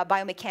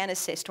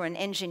biomechanicist or an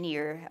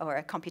engineer or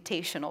a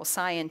computational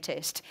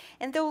scientist,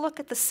 and they'll look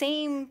at the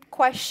same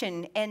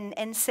question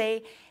and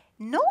say,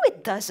 no,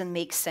 it doesn't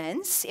make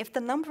sense. If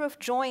the number of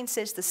joints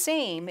is the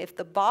same, if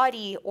the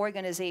body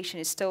organization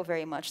is still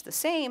very much the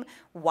same,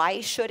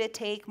 why should it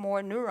take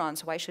more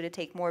neurons? Why should it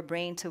take more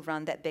brain to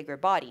run that bigger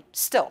body?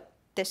 Still,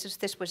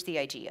 this was the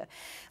idea.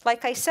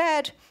 Like I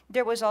said,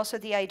 there was also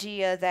the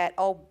idea that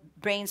all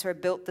brains are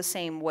built the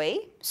same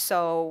way,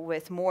 so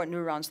with more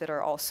neurons that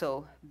are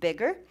also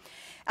bigger.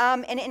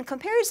 And in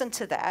comparison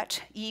to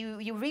that,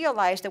 you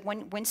realize that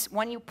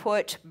when you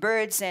put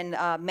birds and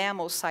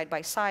mammals side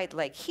by side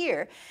like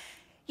here,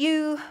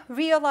 you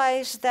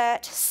realize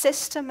that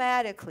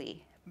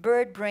systematically,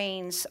 bird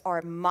brains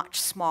are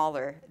much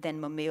smaller than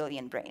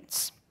mammalian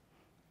brains.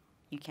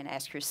 You can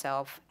ask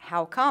yourself,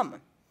 how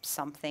come?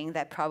 Something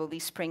that probably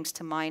springs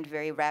to mind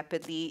very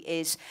rapidly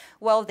is,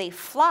 well, they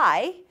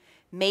fly.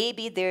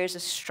 Maybe there's a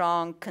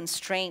strong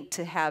constraint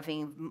to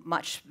having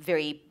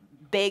very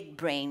big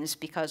brains,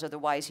 because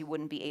otherwise you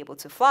wouldn't be able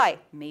to fly.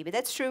 Maybe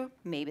that's true,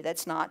 maybe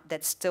that's not.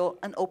 That's still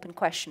an open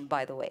question,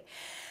 by the way.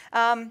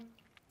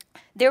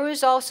 There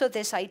was also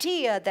this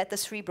idea that the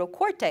cerebral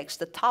cortex,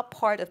 the top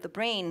part of the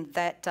brain,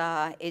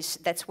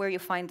 that's where you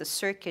find the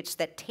circuits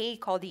that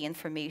take all the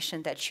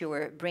information that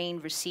your brain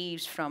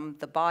receives from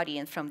the body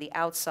and from the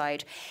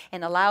outside,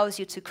 and allows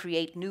you to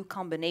create new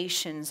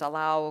combinations,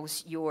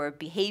 allows your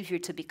behavior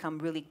to become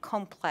really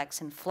complex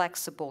and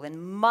flexible,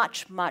 and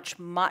much, much,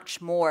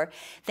 much more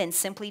than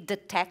simply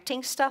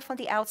detecting stuff on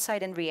the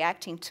outside and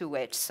reacting to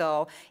it.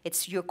 So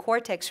it's your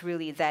cortex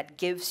really that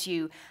gives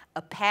you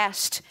a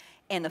past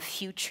and a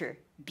future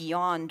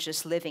beyond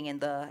just living in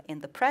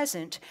the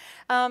present.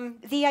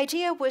 The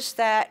idea was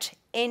that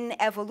in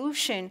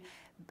evolution,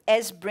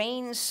 as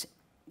brains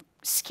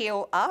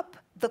scale up,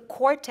 the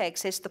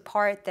cortex is the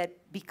part that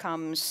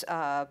becomes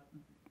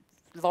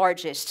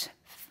largest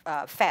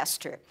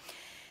faster.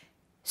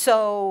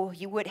 So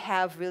you would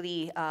have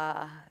really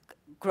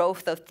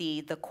growth of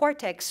the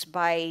cortex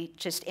by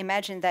just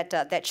imagine that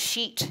that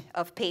sheet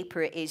of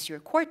paper is your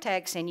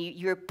cortex, and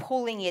you're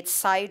pulling it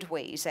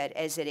sideways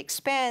as it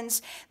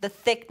expands. The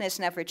thickness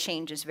never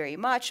changes very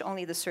much,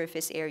 only the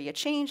surface area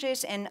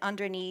changes, and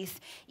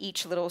underneath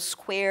each little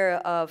square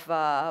of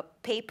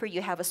paper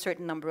you have a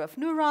certain number of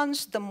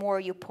neurons. The more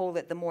you pull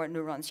it, the more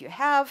neurons you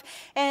have,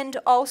 and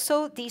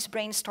also these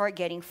brains start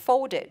getting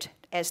folded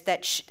as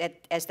that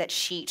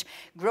sheet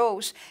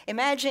grows.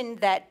 Imagine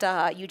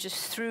that you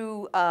just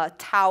threw a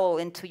towel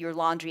into your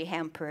laundry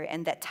hamper,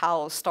 and that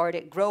towel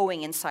started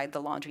growing inside the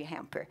laundry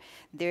hamper.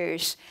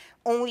 There's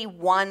only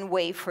one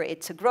way for it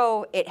to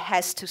grow. It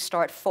has to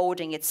start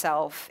folding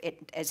itself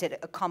as it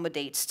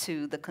accommodates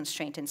to the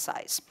constraint in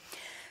size.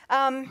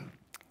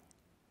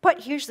 But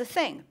here's the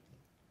thing.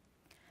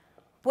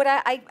 What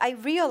I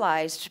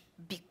realized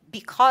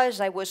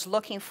because I was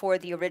looking for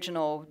the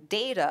original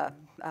data,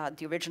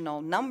 the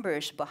original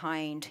numbers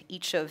behind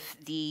each of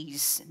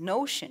these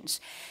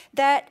notions,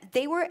 that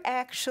they were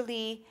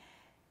actually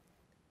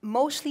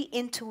mostly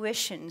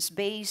intuitions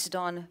based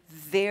on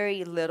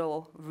very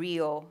little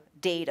real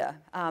data.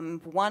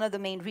 One of the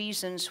main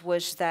reasons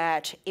was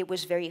that it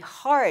was very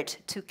hard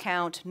to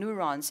count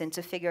neurons and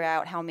to figure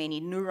out how many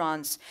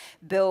neurons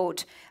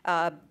build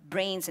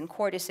brains and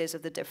cortices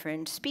of the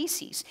different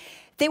species.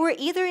 They were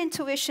either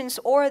intuitions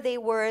or they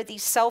were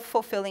these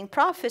self-fulfilling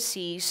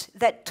prophecies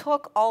that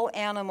took all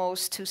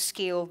animals to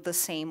scale the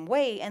same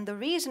way. And the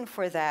reason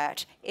for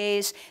that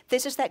is,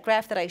 this is that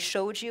graph that I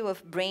showed you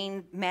of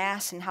brain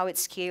mass and how it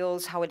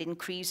scales, how it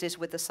increases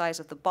with the size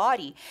of the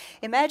body.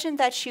 Imagine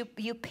that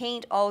you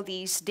paint all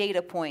these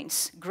data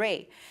points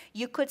gray.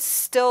 You could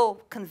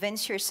still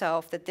convince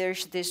yourself that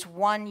there's this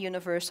one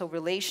universal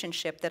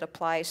relationship that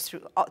applies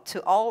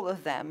to all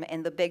of them,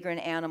 and the bigger an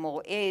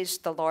animal is,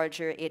 the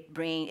larger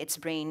its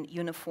brain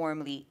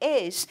uniformly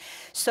is.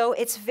 So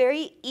it's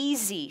very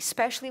easy,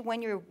 especially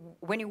when you're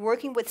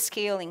working with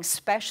scaling,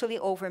 especially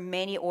over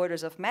many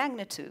orders of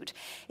magnitude,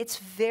 it's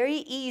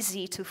very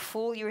easy to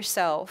fool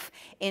yourself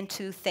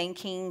into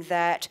thinking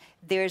that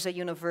there's a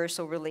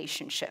universal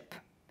relationship.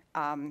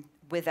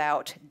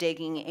 Without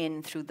digging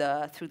in through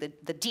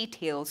the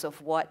details of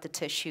what the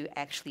tissue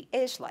actually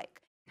is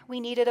like.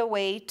 We needed a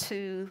way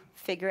to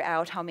figure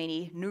out how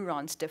many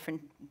neurons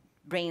different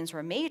brains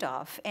were made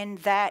of, and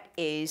that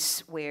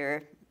is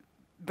where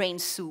brain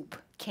soup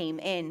came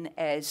in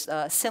as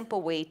a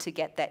simple way to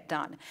get that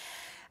done.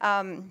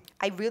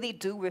 I really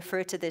do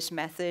refer to this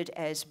method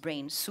as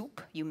brain soup.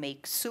 You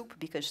make soup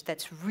because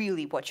that's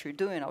really what you're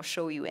doing. I'll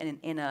show you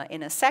in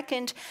a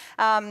second.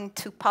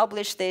 To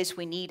publish this,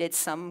 we needed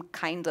some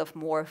kind of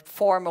more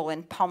formal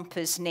and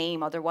pompous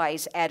name.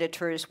 Otherwise,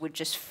 editors would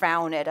just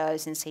frown at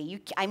us and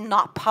say, I'm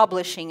not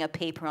publishing a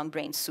paper on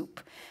brain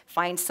soup.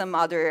 Find some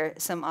other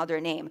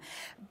name.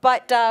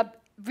 But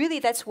really,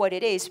 that's what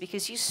it is,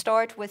 because you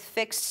start with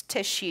fixed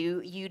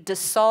tissue, you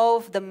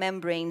dissolve the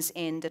membranes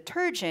in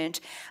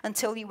detergent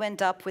until you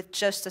end up with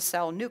just a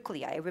cell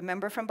nuclei.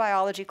 Remember from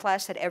biology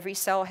class that every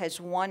cell has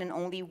one and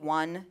only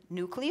one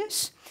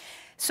nucleus?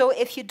 So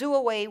if you do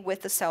away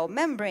with the cell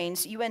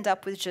membranes, you end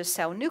up with just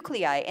cell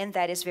nuclei, and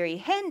that is very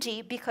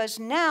handy because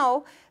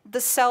now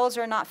the cells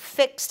are not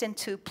fixed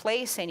into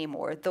place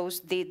anymore.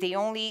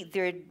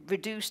 They're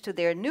reduced to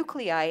their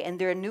nuclei, and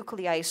their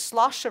nuclei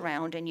slosh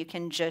around, and you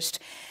can just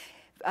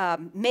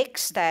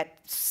mix that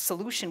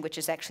solution, which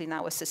is actually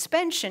now a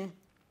suspension,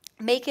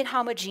 make it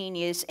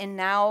homogeneous, and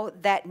now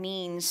that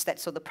means that,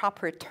 so the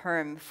proper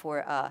term for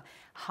a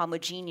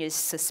homogeneous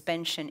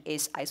suspension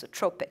is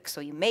isotropic.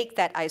 So you make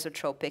that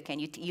isotropic,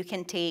 and you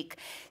can take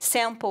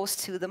samples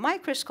to the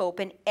microscope,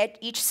 and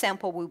each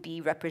sample will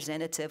be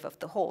representative of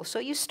the whole. So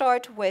you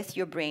start with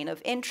your brain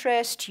of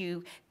interest,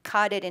 you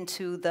cut it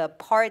into the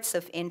parts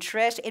of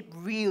interest. It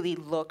really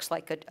looks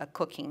like a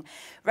cooking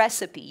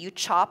recipe. You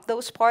chop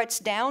those parts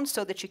down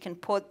so that you can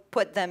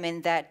put them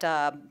in that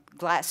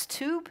glass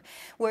tube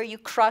where you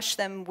crush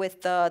them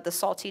with the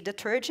salty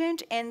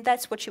detergent, and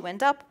that's what you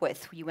end up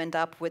with. You end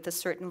up with a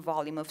certain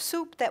volume of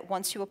soup that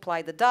once you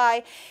apply the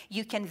dye,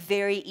 you can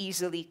very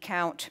easily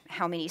count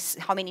how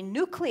many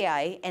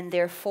nuclei and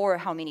therefore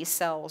how many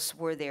cells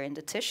were there in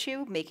the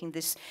tissue, making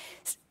this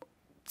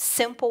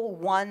simple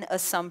one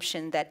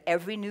assumption that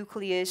every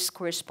nucleus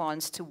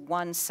corresponds to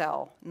one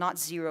cell, not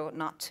zero,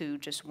 not two,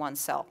 just one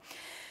cell.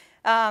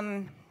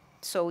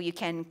 So you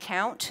can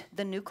count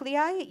the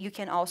nuclei. You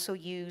can also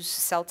use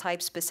cell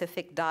type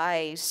specific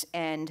dyes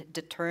and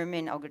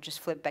determine, I'll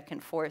just flip back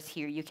and forth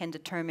here, you can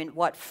determine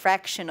what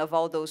fraction of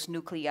all those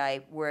nuclei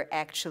were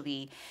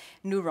actually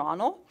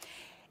neuronal.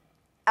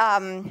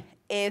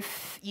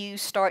 If you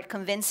start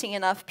convincing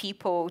enough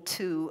people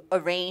to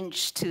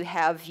arrange to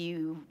have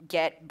you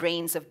get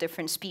brains of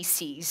different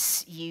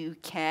species, you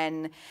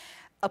can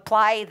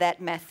apply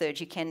that method.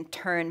 You can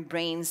turn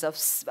brains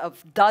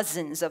of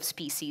dozens of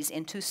species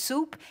into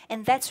soup,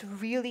 and that's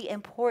really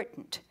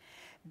important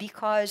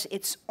because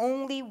it's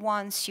only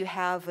once you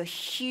have a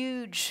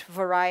huge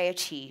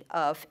variety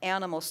of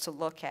animals to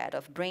look at,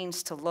 of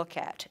brains to look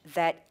at,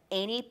 that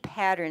any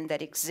pattern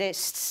that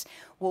exists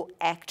will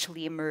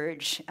actually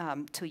emerge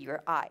to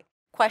your eye.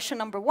 Question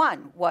number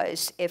one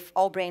was, if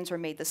all brains were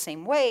made the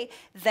same way,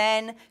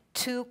 then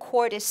two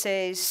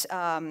cortices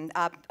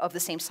of the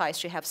same size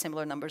should have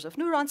similar numbers of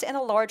neurons, and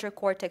a larger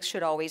cortex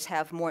should always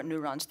have more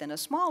neurons than a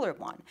smaller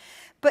one.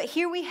 But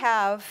here we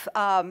have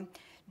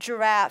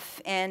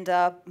giraffe and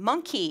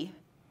monkey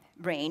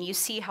brain. You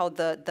see how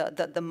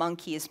the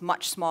monkey is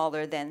much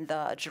smaller than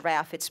the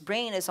giraffe. Its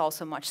brain is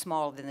also much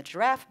smaller than the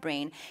giraffe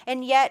brain,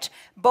 and yet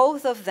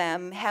both of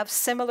them have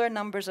similar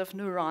numbers of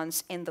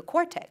neurons in the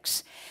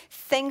cortex.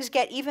 Things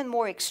get even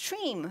more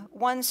extreme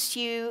once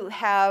you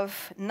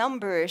have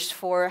numbers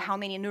for how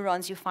many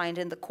neurons you find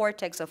in the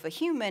cortex of a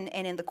human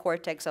and in the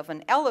cortex of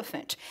an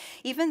elephant.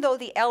 Even though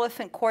the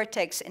elephant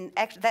cortex, and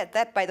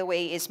that by the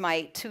way is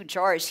my two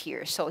jars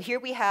here. So here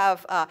we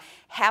have a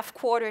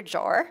half-quarter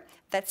jar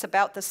that's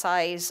about the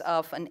size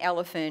of an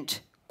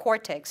elephant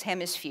cortex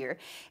hemisphere.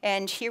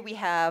 And here we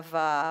have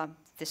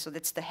so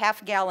that's the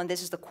half-gallon,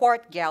 this is the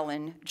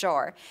quart-gallon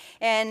jar.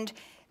 And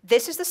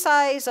this is the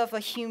size of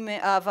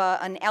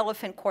an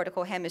elephant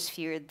cortical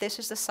hemisphere. This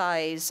is the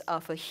size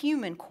of a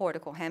human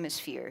cortical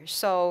hemisphere.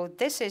 So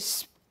this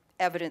is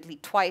evidently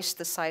twice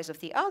the size of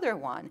the other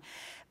one.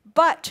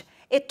 But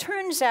it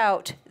turns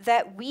out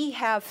that we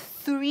have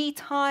 3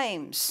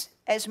 times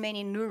as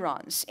many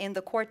neurons in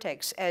the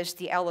cortex as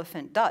the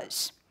elephant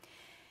does,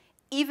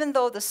 even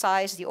though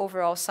the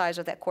overall size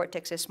of that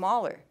cortex is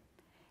smaller.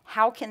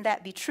 How can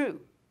that be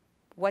true?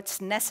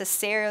 What's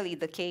necessarily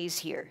the case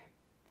here?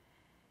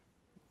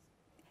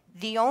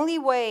 The only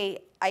way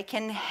I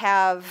can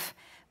have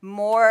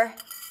more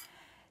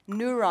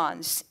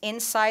neurons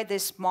inside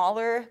this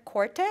smaller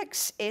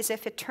cortex is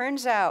if it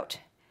turns out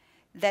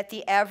that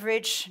the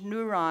average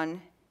neuron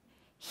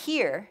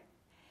here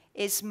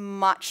is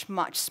much,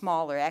 much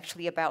smaller,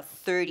 actually about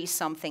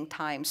 30-something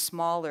times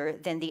smaller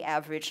than the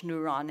average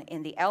neuron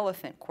in the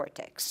elephant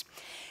cortex.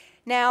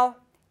 Now,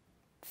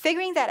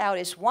 figuring that out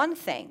is one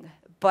thing,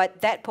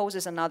 but that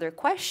poses another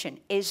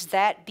question. Is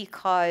that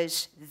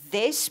because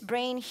this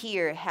brain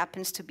here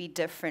happens to be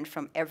different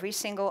from every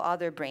single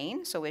other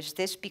brain? So is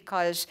this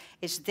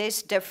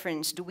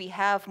difference, do we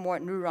have more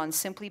neurons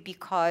simply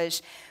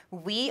because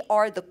we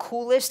are the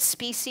coolest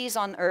species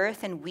on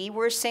Earth and we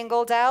were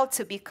singled out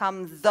to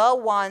become the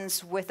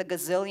ones with a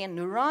gazillion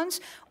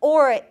neurons?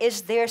 Or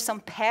is there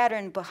some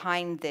pattern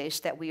behind this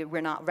that we're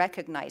not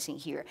recognizing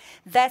here?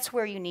 That's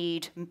where you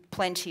need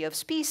plenty of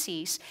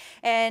species.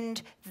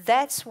 And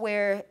that's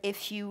where,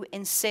 if you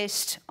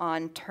insist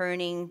on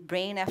turning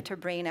brain after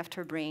brain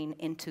after brain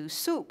into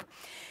soup,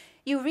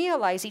 you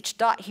realize each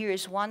dot here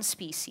is one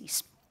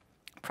species.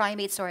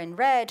 Primates are in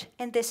red,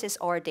 and this is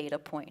our data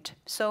point.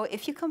 So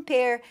if you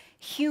compare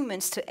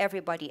humans to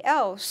everybody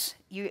else,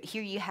 here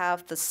you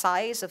have the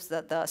size of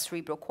the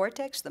cerebral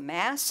cortex, the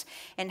mass,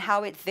 and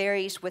how it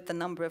varies with the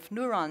number of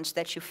neurons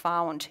that you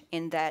found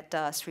in that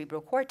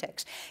cerebral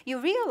cortex. You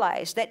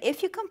realize that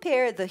if you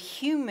compare the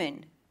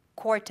human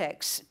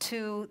cortex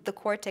to the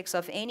cortex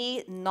of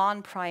any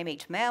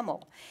non-primate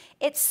mammal,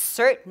 it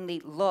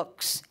certainly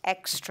looks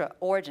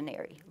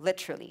extraordinary,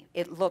 literally.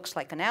 It looks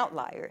like an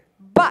outlier.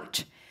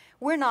 But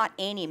we're not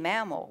any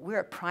mammal,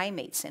 we're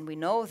primates, and we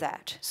know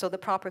that. So the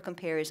proper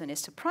comparison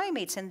is to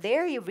primates, and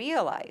there you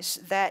realize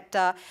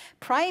that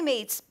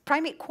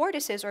primate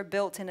cortices are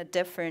built in a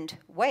different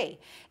way.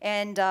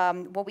 And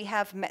what we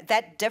have,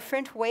 that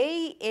different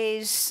way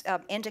is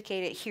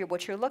indicated here.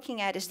 What you're looking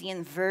at is the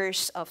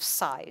inverse of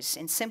size,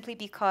 and simply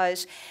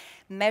because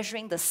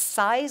measuring the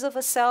size of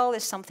a cell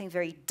is something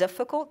very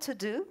difficult to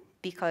do,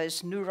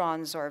 because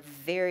neurons are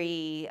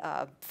very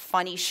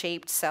funny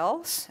shaped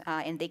cells,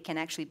 and they can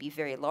actually be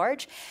very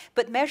large.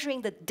 But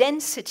measuring the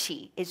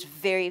density is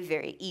very,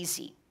 very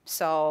easy.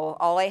 So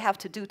all I have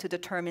to do to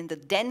determine the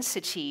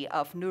density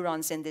of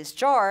neurons in this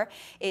jar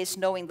is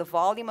knowing the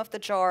volume of the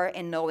jar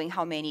and knowing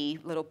how many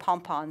little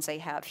pompons I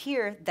have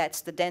here.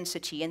 That's the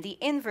density. And the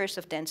inverse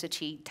of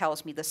density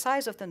tells me the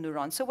size of the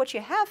neuron. So what you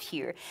have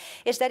here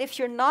is that if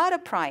you're not a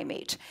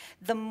primate,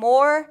 the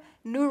more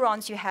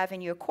neurons you have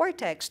in your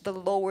cortex, the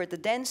lower the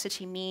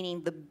density,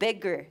 meaning the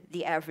bigger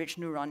the average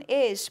neuron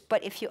is.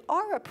 But if you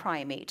are a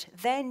primate,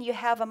 then you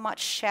have a much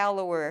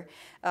shallower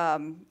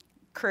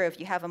curve,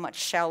 you have a much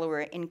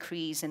shallower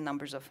increase in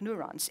numbers of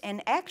neurons.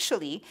 And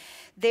actually,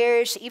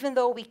 even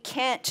though we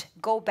can't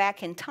go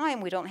back in time,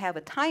 we don't have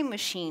a time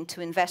machine to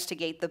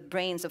investigate the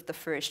brains of the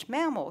first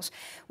mammals,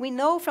 we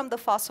know from the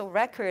fossil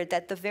record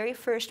that the very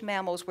first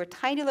mammals were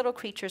tiny little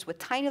creatures with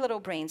tiny little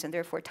brains and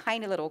therefore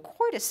tiny little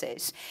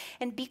cortices.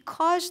 And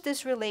because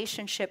this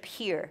relationship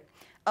here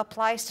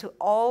applies to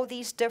all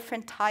these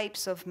different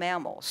types of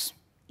mammals,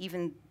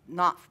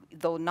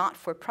 though not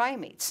for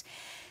primates,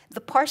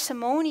 the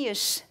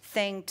parsimonious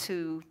thing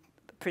to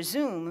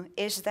presume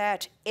is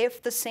that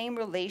if the same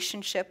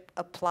relationship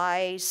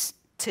applies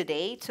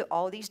today to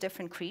all these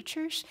different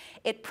creatures,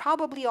 it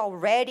probably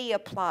already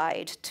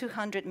applied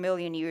 200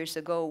 million years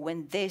ago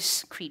when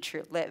this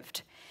creature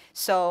lived.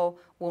 So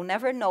we'll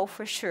never know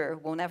for sure.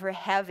 We'll never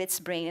have its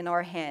brain in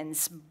our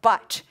hands,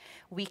 but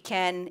we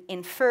can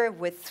infer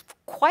with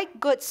quite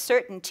good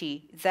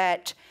certainty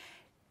that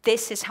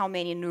this is how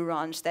many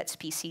neurons that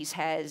species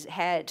has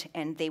had,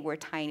 and they were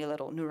tiny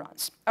little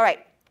neurons. All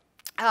right.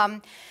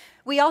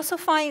 We also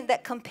find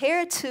that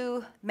compared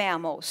to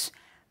mammals,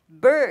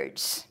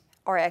 birds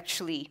are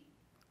actually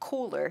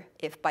cooler.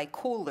 If by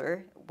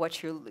cooler,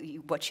 what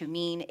you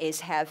mean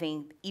is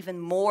having even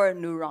more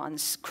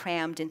neurons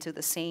crammed into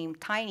the same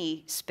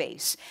tiny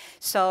space.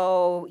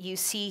 So you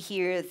see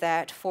here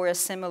that for a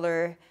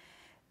similar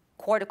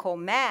cortical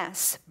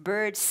mass,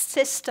 birds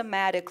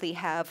systematically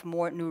have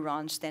more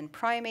neurons than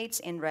primates,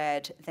 in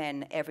red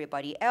than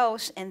everybody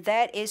else, and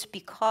that is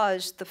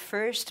because the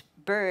first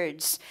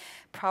birds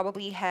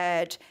probably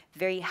had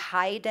very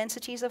high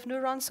densities of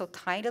neurons, so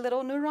tiny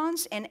little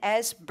neurons, and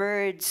as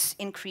birds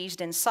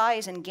increased in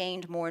size and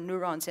gained more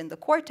neurons in the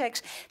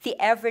cortex, the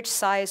average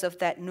size of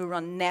that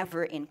neuron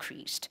never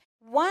increased.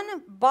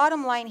 One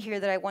bottom line here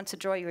that I want to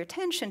draw your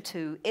attention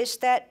to is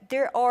that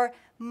there are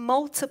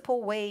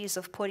multiple ways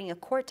of putting a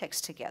cortex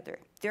together.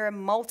 There are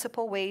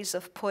multiple ways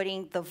of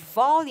putting the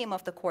volume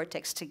of the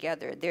cortex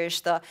together.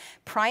 There's the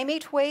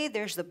primate way,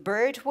 there's the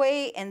bird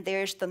way, and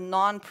there's the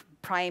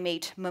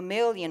non-primate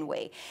mammalian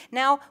way.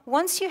 Now,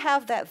 once you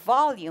have that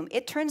volume,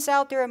 it turns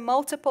out there are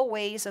multiple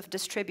ways of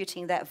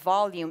distributing that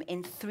volume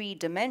in 3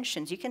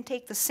 dimensions. You can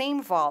take the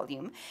same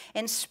volume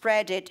and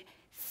spread it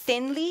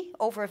thinly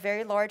over a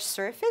very large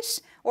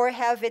surface, or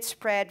have it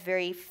spread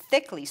very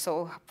thickly,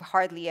 so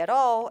hardly at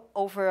all,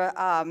 over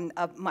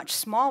a much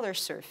smaller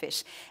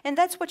surface. And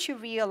that's what you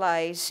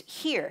realize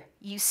here.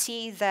 You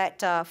see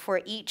that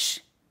for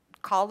each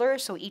color,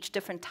 so each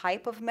different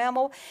type of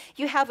mammal,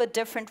 you have a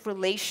different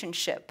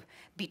relationship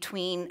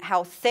between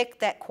how thick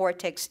that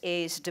cortex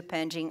is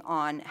depending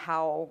on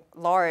how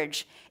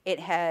large it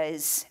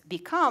has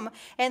become.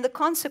 And the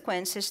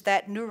consequence is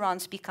that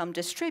neurons become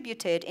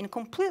distributed in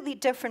completely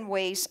different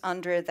ways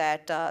under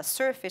that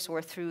surface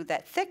or through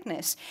that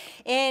thickness.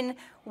 In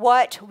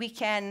what we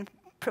can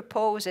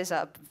propose as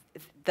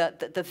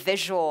the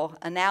visual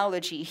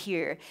analogy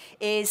here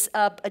is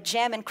a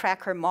jam and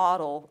cracker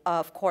model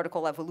of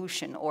cortical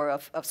evolution, or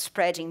of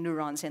spreading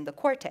neurons in the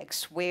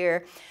cortex,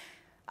 where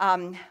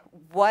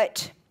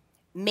what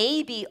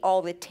may be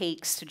all it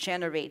takes to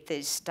generate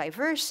this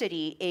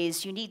diversity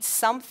is you need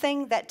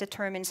something that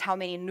determines how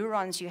many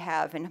neurons you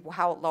have and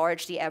how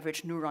large the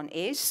average neuron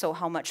is, so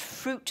how much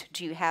fruit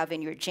do you have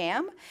in your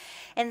jam.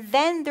 And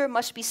then there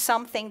must be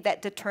something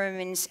that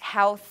determines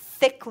how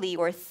thickly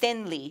or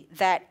thinly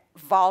that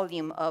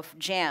volume of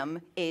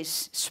jam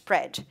is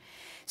spread.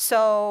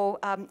 So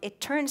it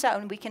turns out,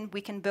 and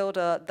we can build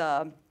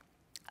a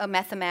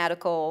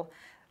mathematical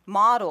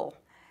model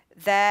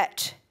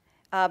that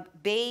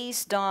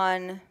based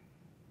on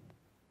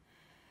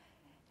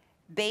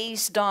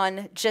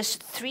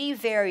just 3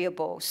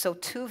 variables, so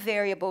 2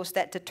 variables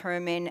that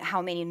determine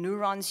how many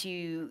neurons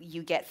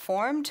you get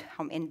formed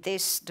in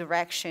this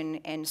direction,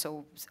 and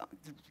so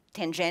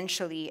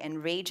tangentially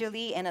and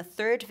radially, and a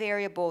 3rd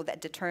variable that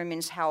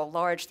determines how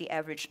large the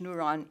average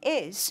neuron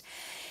is,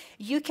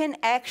 you can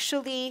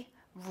actually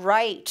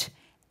write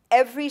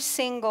every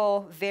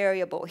single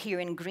variable here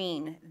in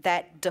green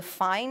that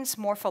defines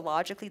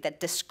morphologically,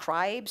 that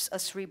describes a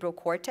cerebral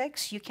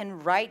cortex. You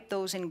can write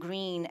those in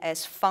green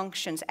as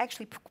functions,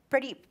 actually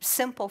pretty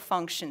simple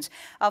functions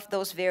of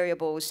those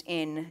variables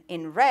in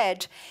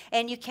red,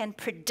 and you can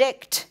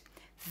predict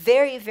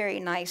very, very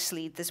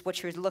nicely. This,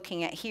 what you're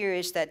looking at here,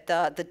 is that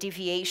the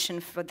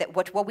deviation for that,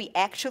 what we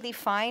actually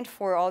find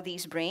for all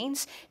these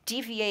brains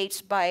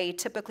deviates by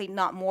typically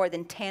not more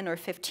than 10 or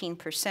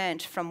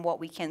 15% from what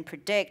we can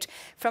predict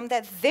from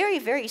that very,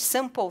 very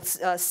simple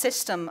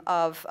system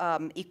of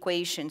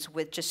equations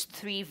with just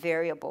 3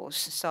 variables.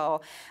 So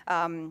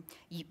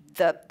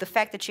the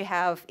fact that you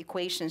have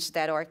equations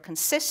that are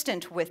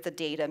consistent with the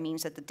data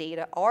means that the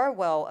data are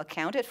well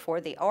accounted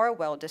for, they are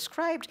well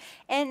described,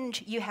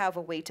 and you have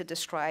a way to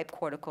describe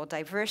cortical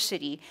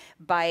diversity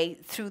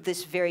through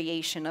this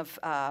variation of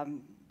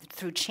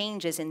through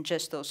changes in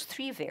just those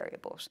 3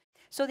 variables.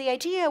 So the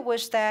idea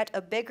was that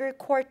a bigger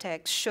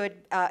cortex should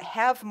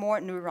have more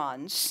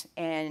neurons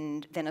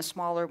than a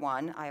smaller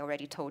one. I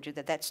already told you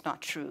that that's not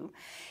true.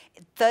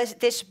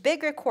 This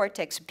bigger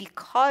cortex,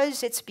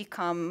 because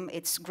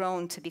it's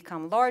grown to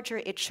become larger,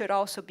 it should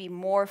also be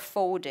more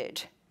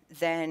folded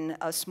than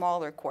a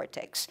smaller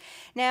cortex.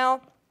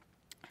 Now,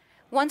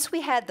 once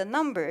we had the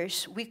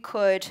numbers, we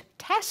could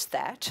test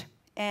that.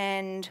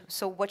 And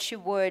so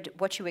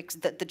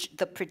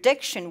the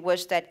prediction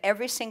was that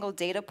every single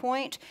data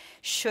point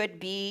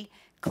should be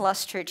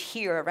clustered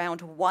here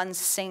around one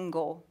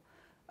single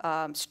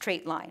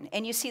straight line.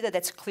 And you see that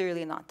that's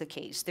clearly not the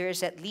case.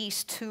 There's at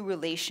least 2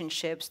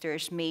 relationships.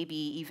 There's maybe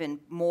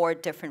even more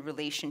different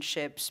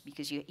relationships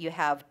because you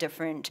have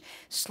different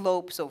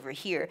slopes over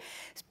here.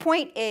 The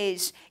point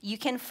is, you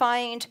can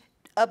find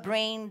a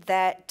brain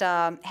that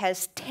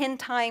has 10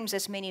 times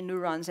as many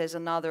neurons as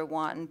another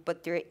one,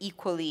 but they're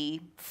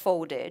equally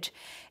folded.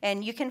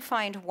 And you can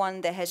find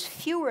one that has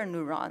fewer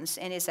neurons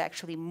and is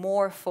actually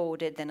more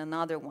folded than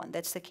another one.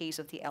 That's the case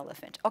of the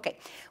elephant. Okay,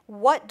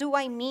 what do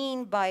I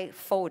mean by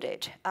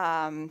folded?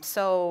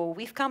 So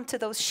we've come to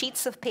those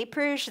sheets of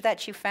papers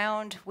that you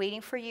found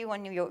waiting for you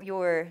on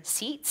your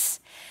seats.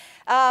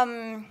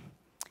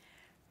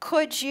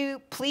 Could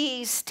you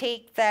please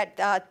take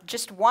that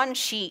just one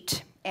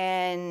sheet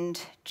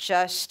and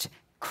just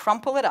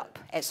crumple it up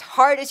as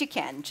hard as you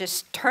can.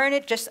 Just turn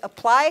it, just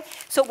apply.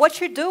 So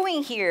what you're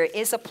doing here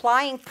is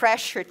applying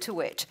pressure to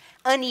it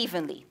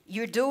unevenly.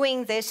 You're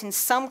doing this in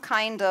some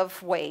kind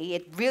of way.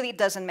 It really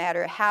doesn't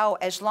matter how,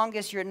 as long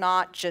as you're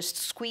not just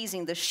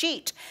squeezing the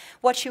sheet.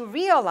 What you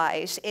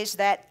realize is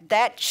that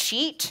that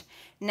sheet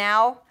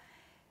now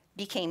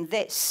became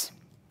this,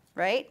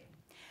 right?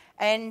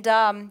 And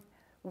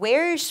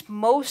where's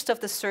most of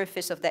the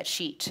surface of that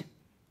sheet?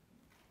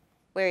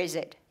 Where is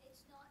it?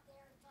 It's not there,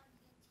 it's on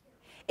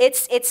the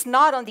interior. It's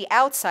not on the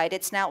outside,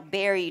 it's now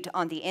buried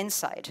on the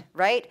inside,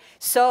 right?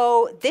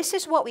 So this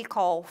is what we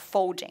call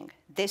folding.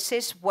 This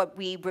is what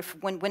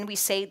when we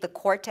say the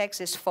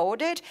cortex is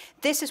folded,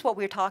 this is what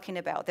we're talking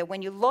about, that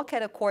when you look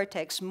at a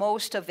cortex,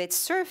 most of its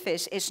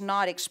surface is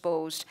not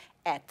exposed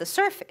at the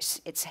surface.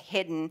 It's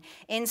hidden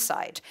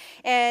inside.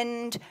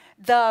 And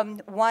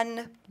the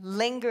one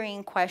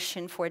lingering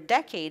question for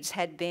decades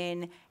had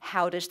been,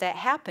 how does that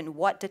happen?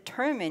 What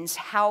determines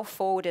how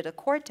folded a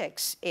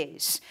cortex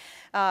is?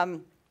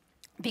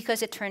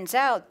 Because it turns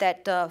out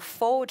that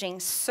folding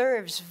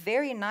serves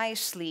very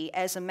nicely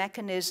as a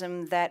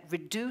mechanism that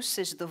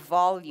reduces the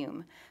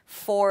volume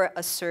for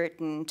a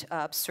certain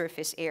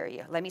surface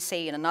area. Let me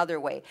say it another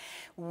way.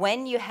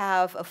 When you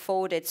have a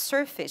folded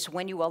surface,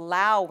 when you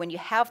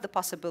have the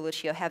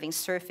possibility of having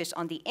surface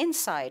on the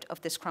inside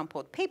of this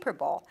crumpled paper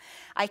ball,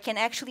 I can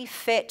actually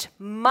fit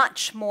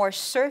much more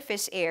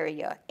surface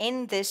area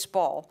in this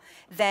ball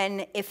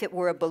than if it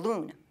were a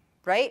balloon,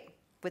 right?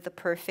 With a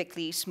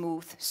perfectly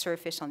smooth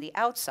surface on the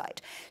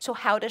outside. So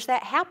how does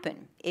that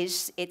happen?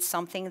 Is it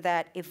something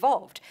that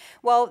evolved?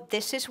 Well,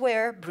 this is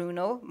where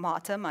Bruno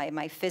Mata,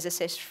 my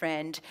physicist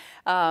friend,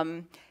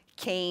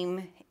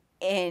 came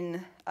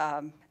in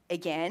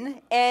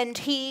again, and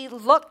he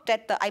looked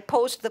at I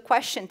posed the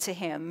question to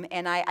him,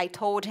 and I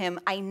told him,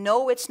 I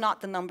know it's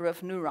not the number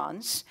of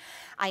neurons.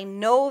 I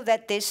know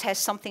that this has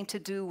something to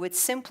do with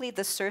simply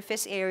the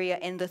surface area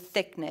and the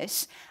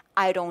thickness.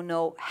 I don't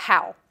know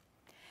how.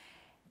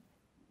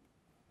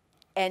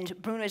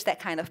 And Bruno is that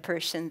kind of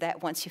person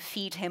that once you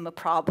feed him a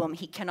problem,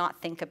 he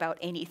cannot think about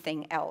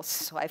anything else.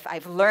 So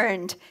I've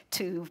learned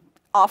to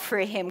offer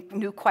him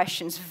new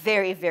questions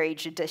very, very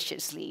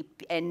judiciously.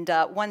 And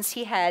once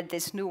he had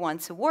this new one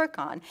to work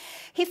on,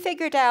 he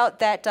figured out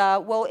that,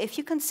 well, if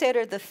you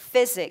consider the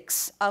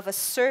physics of a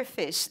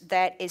surface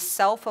that is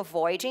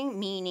self-avoiding,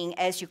 meaning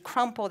as you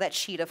crumple that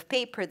sheet of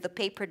paper, the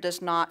paper does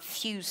not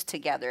fuse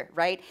together,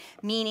 right?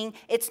 Meaning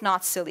it's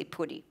not silly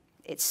putty.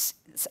 It's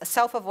a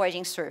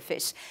self-avoiding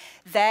surface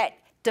that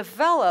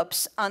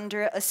develops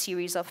under a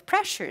series of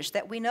pressures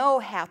that we know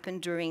happen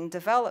during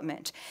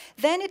development.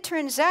 Then it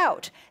turns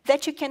out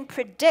that you can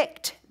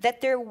predict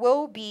that there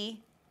will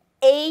be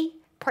a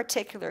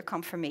particular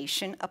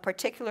conformation, a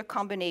particular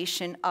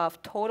combination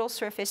of total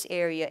surface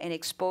area and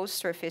exposed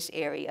surface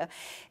area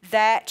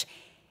that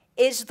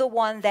is the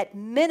one that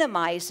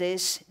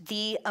minimizes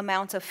the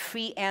amount of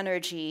free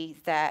energy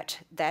that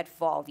that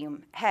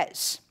volume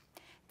has.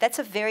 That's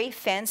a very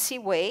fancy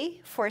way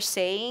for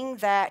saying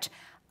that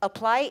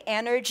apply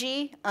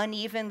energy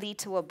unevenly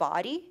to a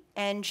body,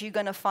 and you're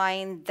going to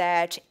find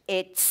that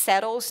it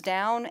settles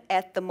down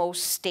at the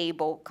most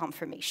stable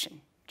conformation.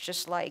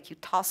 Just like you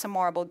toss a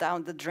marble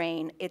down the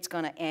drain, it's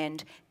going to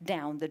end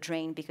down the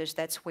drain because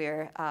that's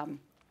where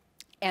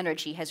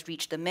energy has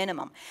reached the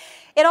minimum.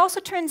 It also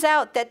turns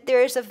out that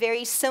there's a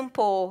very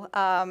simple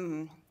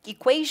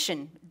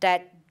equation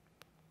that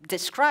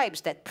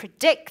describes, that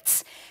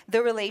predicts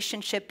the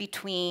relationship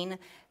between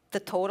the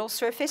total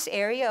surface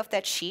area of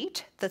that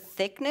sheet, the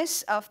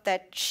thickness of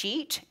that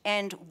sheet,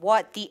 and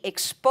what the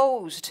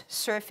exposed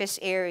surface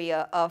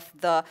area of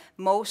the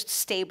most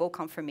stable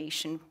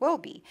conformation will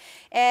be.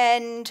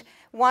 And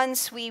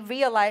once we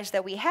realized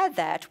that we had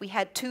that, we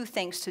had two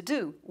things to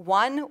do.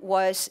 One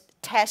was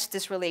test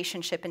this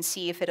relationship and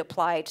see if it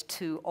applied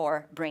to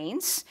our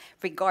brains,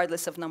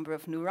 regardless of number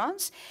of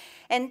neurons.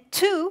 And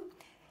two,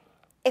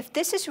 if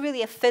this is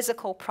really a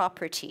physical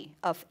property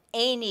of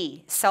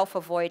any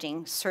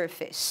self-avoiding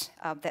surface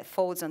that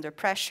folds under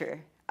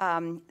pressure,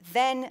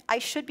 then I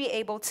should be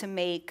able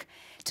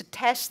to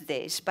test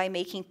this by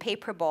making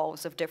paper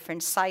balls of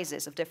different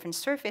sizes, of different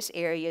surface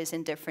areas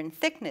and different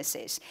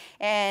thicknesses.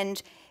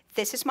 And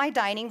This is my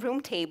dining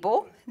room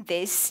table.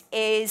 This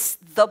is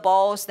the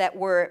balls that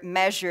were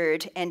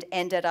measured and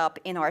ended up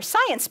in our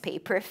science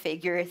paper,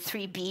 figure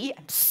 3B.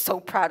 I'm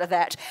so proud of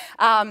that.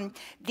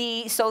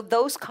 So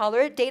those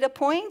colored data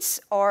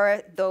points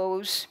are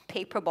those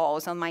paper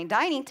balls on my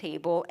dining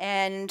table,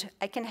 and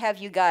I can have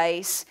you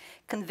guys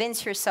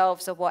convince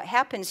yourselves of what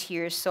happens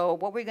here. So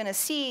what we're going to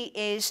see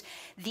is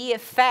the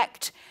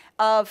effect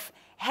of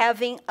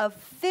having a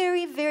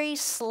very, very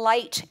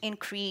slight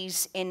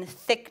increase in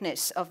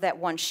thickness of that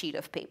one sheet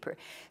of paper.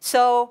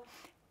 So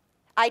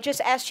I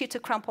just asked you to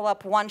crumple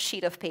up one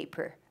sheet of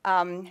paper.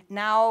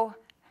 Now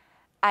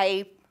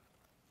I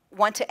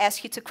want to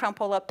ask you to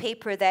crumple up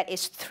paper that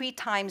is 3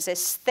 times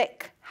as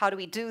thick. How do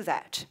we do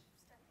that?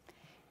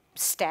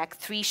 Stack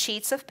 3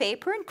 sheets of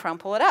paper and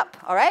crumple it up,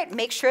 all right?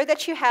 Make sure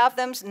that you have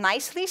them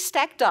nicely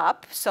stacked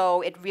up so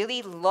it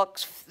really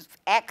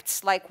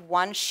acts like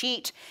one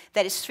sheet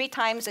that is 3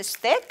 times as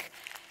thick.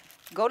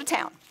 Go to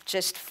town.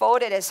 Just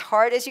fold it as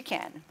hard as you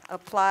can.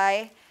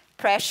 Apply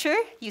pressure.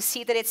 You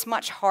see that it's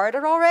much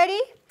harder already?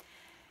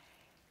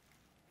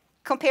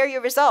 Compare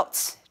your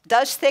results.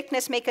 Does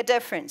thickness make a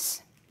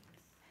difference?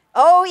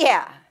 Oh,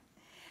 yeah.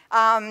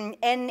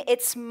 And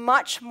it's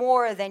much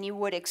more than you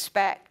would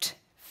expect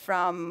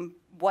from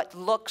what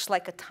looks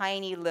like a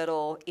tiny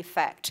little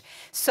effect.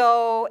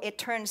 So it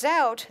turns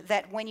out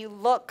that when you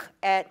look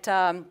at,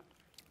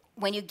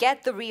 when you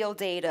get the real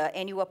data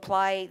and you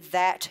apply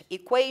that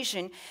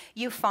equation,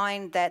 you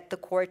find that the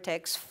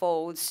cortex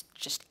folds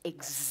just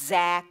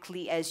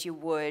exactly as you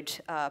would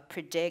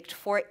predict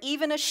for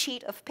even a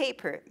sheet of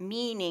paper,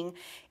 meaning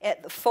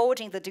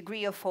the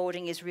degree of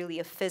folding is really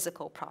a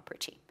physical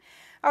property.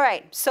 All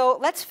right, so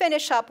let's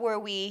finish up where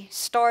we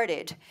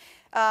started.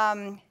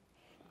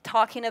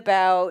 Talking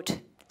about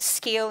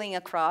scaling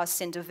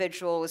across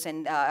individuals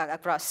and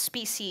across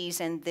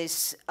species and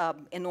this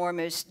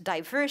enormous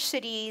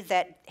diversity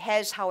that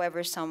has,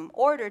 however, some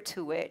order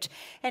to it,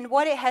 and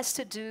what it has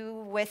to do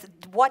with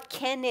what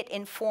can it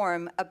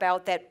inform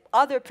about that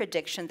other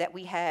prediction that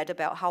we had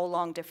about how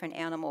long different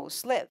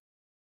animals live.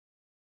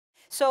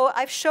 So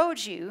I've showed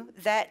you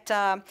that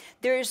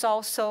there is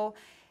also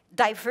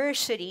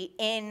diversity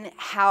in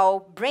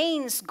how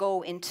brains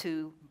go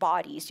into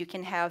bodies. You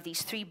can have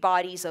these 3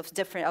 bodies of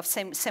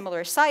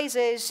similar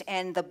sizes,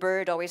 and the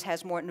bird always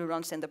has more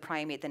neurons in the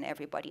primate than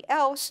everybody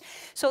else.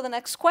 So the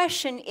next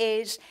question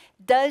is,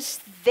 does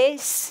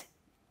this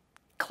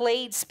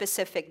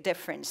clade-specific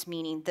difference,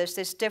 meaning does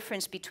this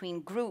difference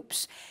between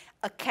groups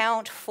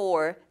account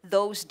for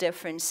those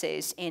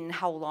differences in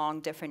how long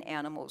different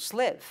animals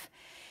live?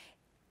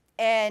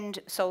 And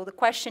so the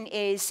question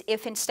is,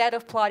 if instead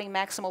of plotting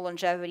maximal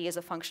longevity as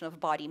a function of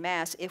body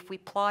mass, if we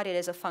plot it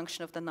as a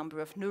function of the number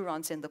of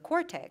neurons in the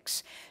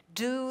cortex,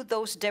 do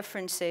those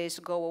differences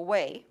go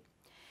away?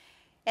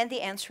 And the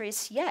answer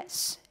is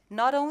yes.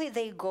 Not only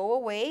they go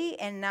away,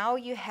 and now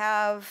you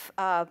have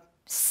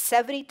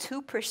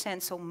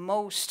 72%, so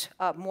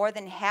more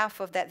than half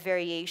of that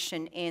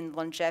variation in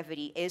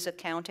longevity is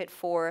accounted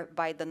for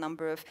by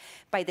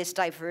this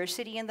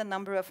diversity in the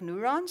number of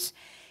neurons.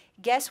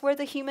 Guess where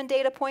the human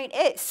data point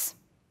is?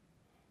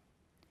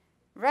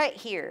 Right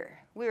here.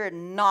 We're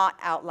not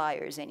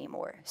outliers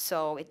anymore.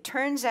 So it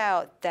turns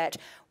out that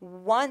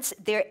once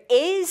there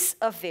is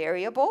a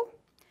variable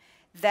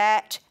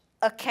that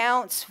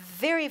accounts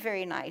very,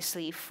 very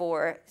nicely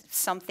for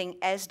something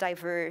as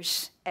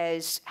diverse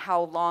as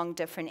how long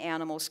different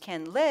animals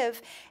can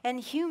live, and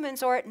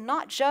humans are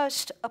not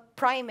just a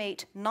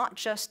primate, not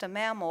just a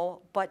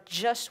mammal, but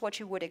just what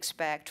you would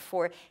expect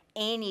for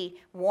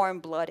any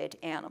warm-blooded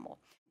animal.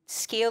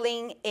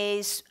 Scaling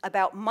is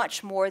about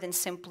much more than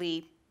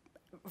simply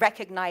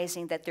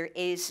recognizing that there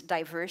is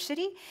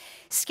diversity.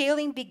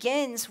 Scaling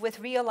begins with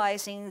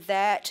realizing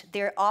that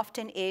there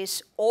often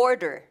is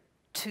order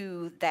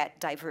to that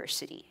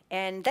diversity.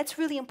 And that's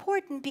really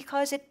important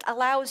because it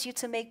allows you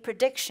to make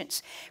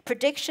predictions.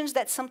 Predictions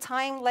that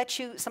sometimes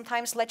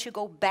let you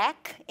go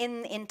back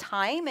in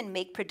time and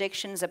make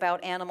predictions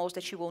about animals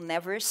that you will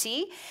never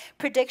see.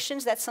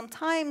 Predictions that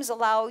sometimes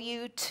allow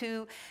you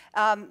to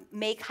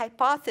make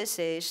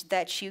hypotheses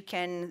that you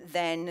can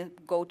then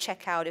go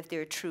check out if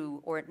they're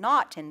true or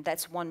not. And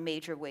that's one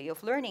major way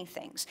of learning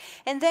things.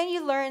 And then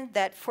you learn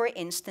that, for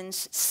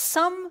instance,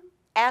 some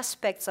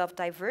aspects of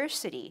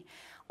diversity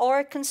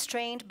are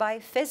constrained by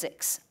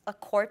physics. A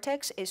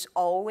cortex is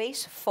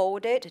always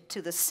folded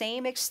to the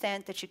same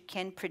extent that you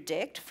can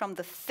predict from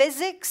the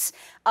physics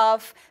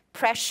of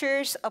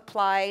pressures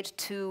applied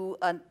to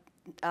a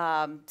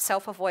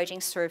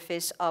self-avoiding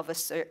surface of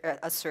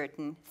a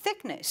certain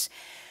thickness.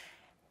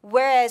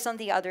 Whereas, on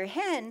the other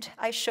hand,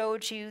 I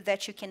showed you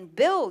that you can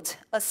build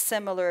a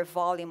similar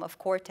volume of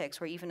cortex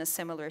or even a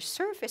similar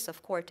surface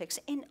of cortex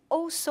in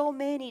oh so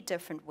many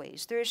different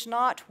ways. There's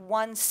not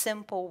one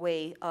simple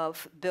way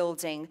of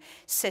building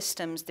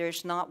systems.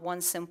 There's not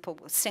one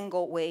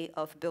single way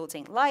of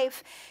building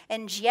life.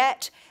 And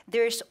yet,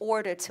 there's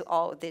order to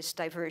all this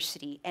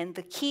diversity. And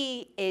the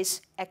key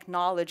is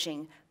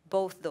acknowledging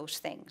both those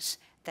things,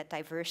 that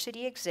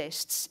diversity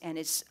exists and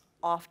it's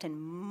often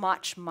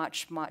much,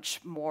 much, much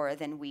more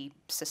than we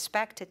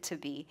suspect it to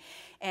be,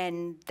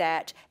 and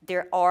that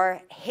there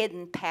are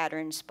hidden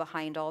patterns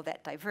behind all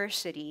that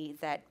diversity,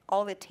 that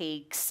all it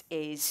takes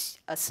is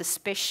a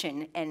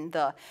suspicion and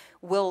the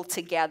will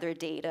to gather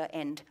data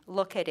and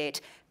look at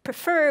it,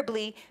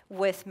 preferably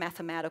with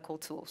mathematical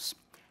tools.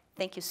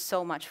 Thank you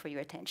so much for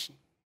your attention.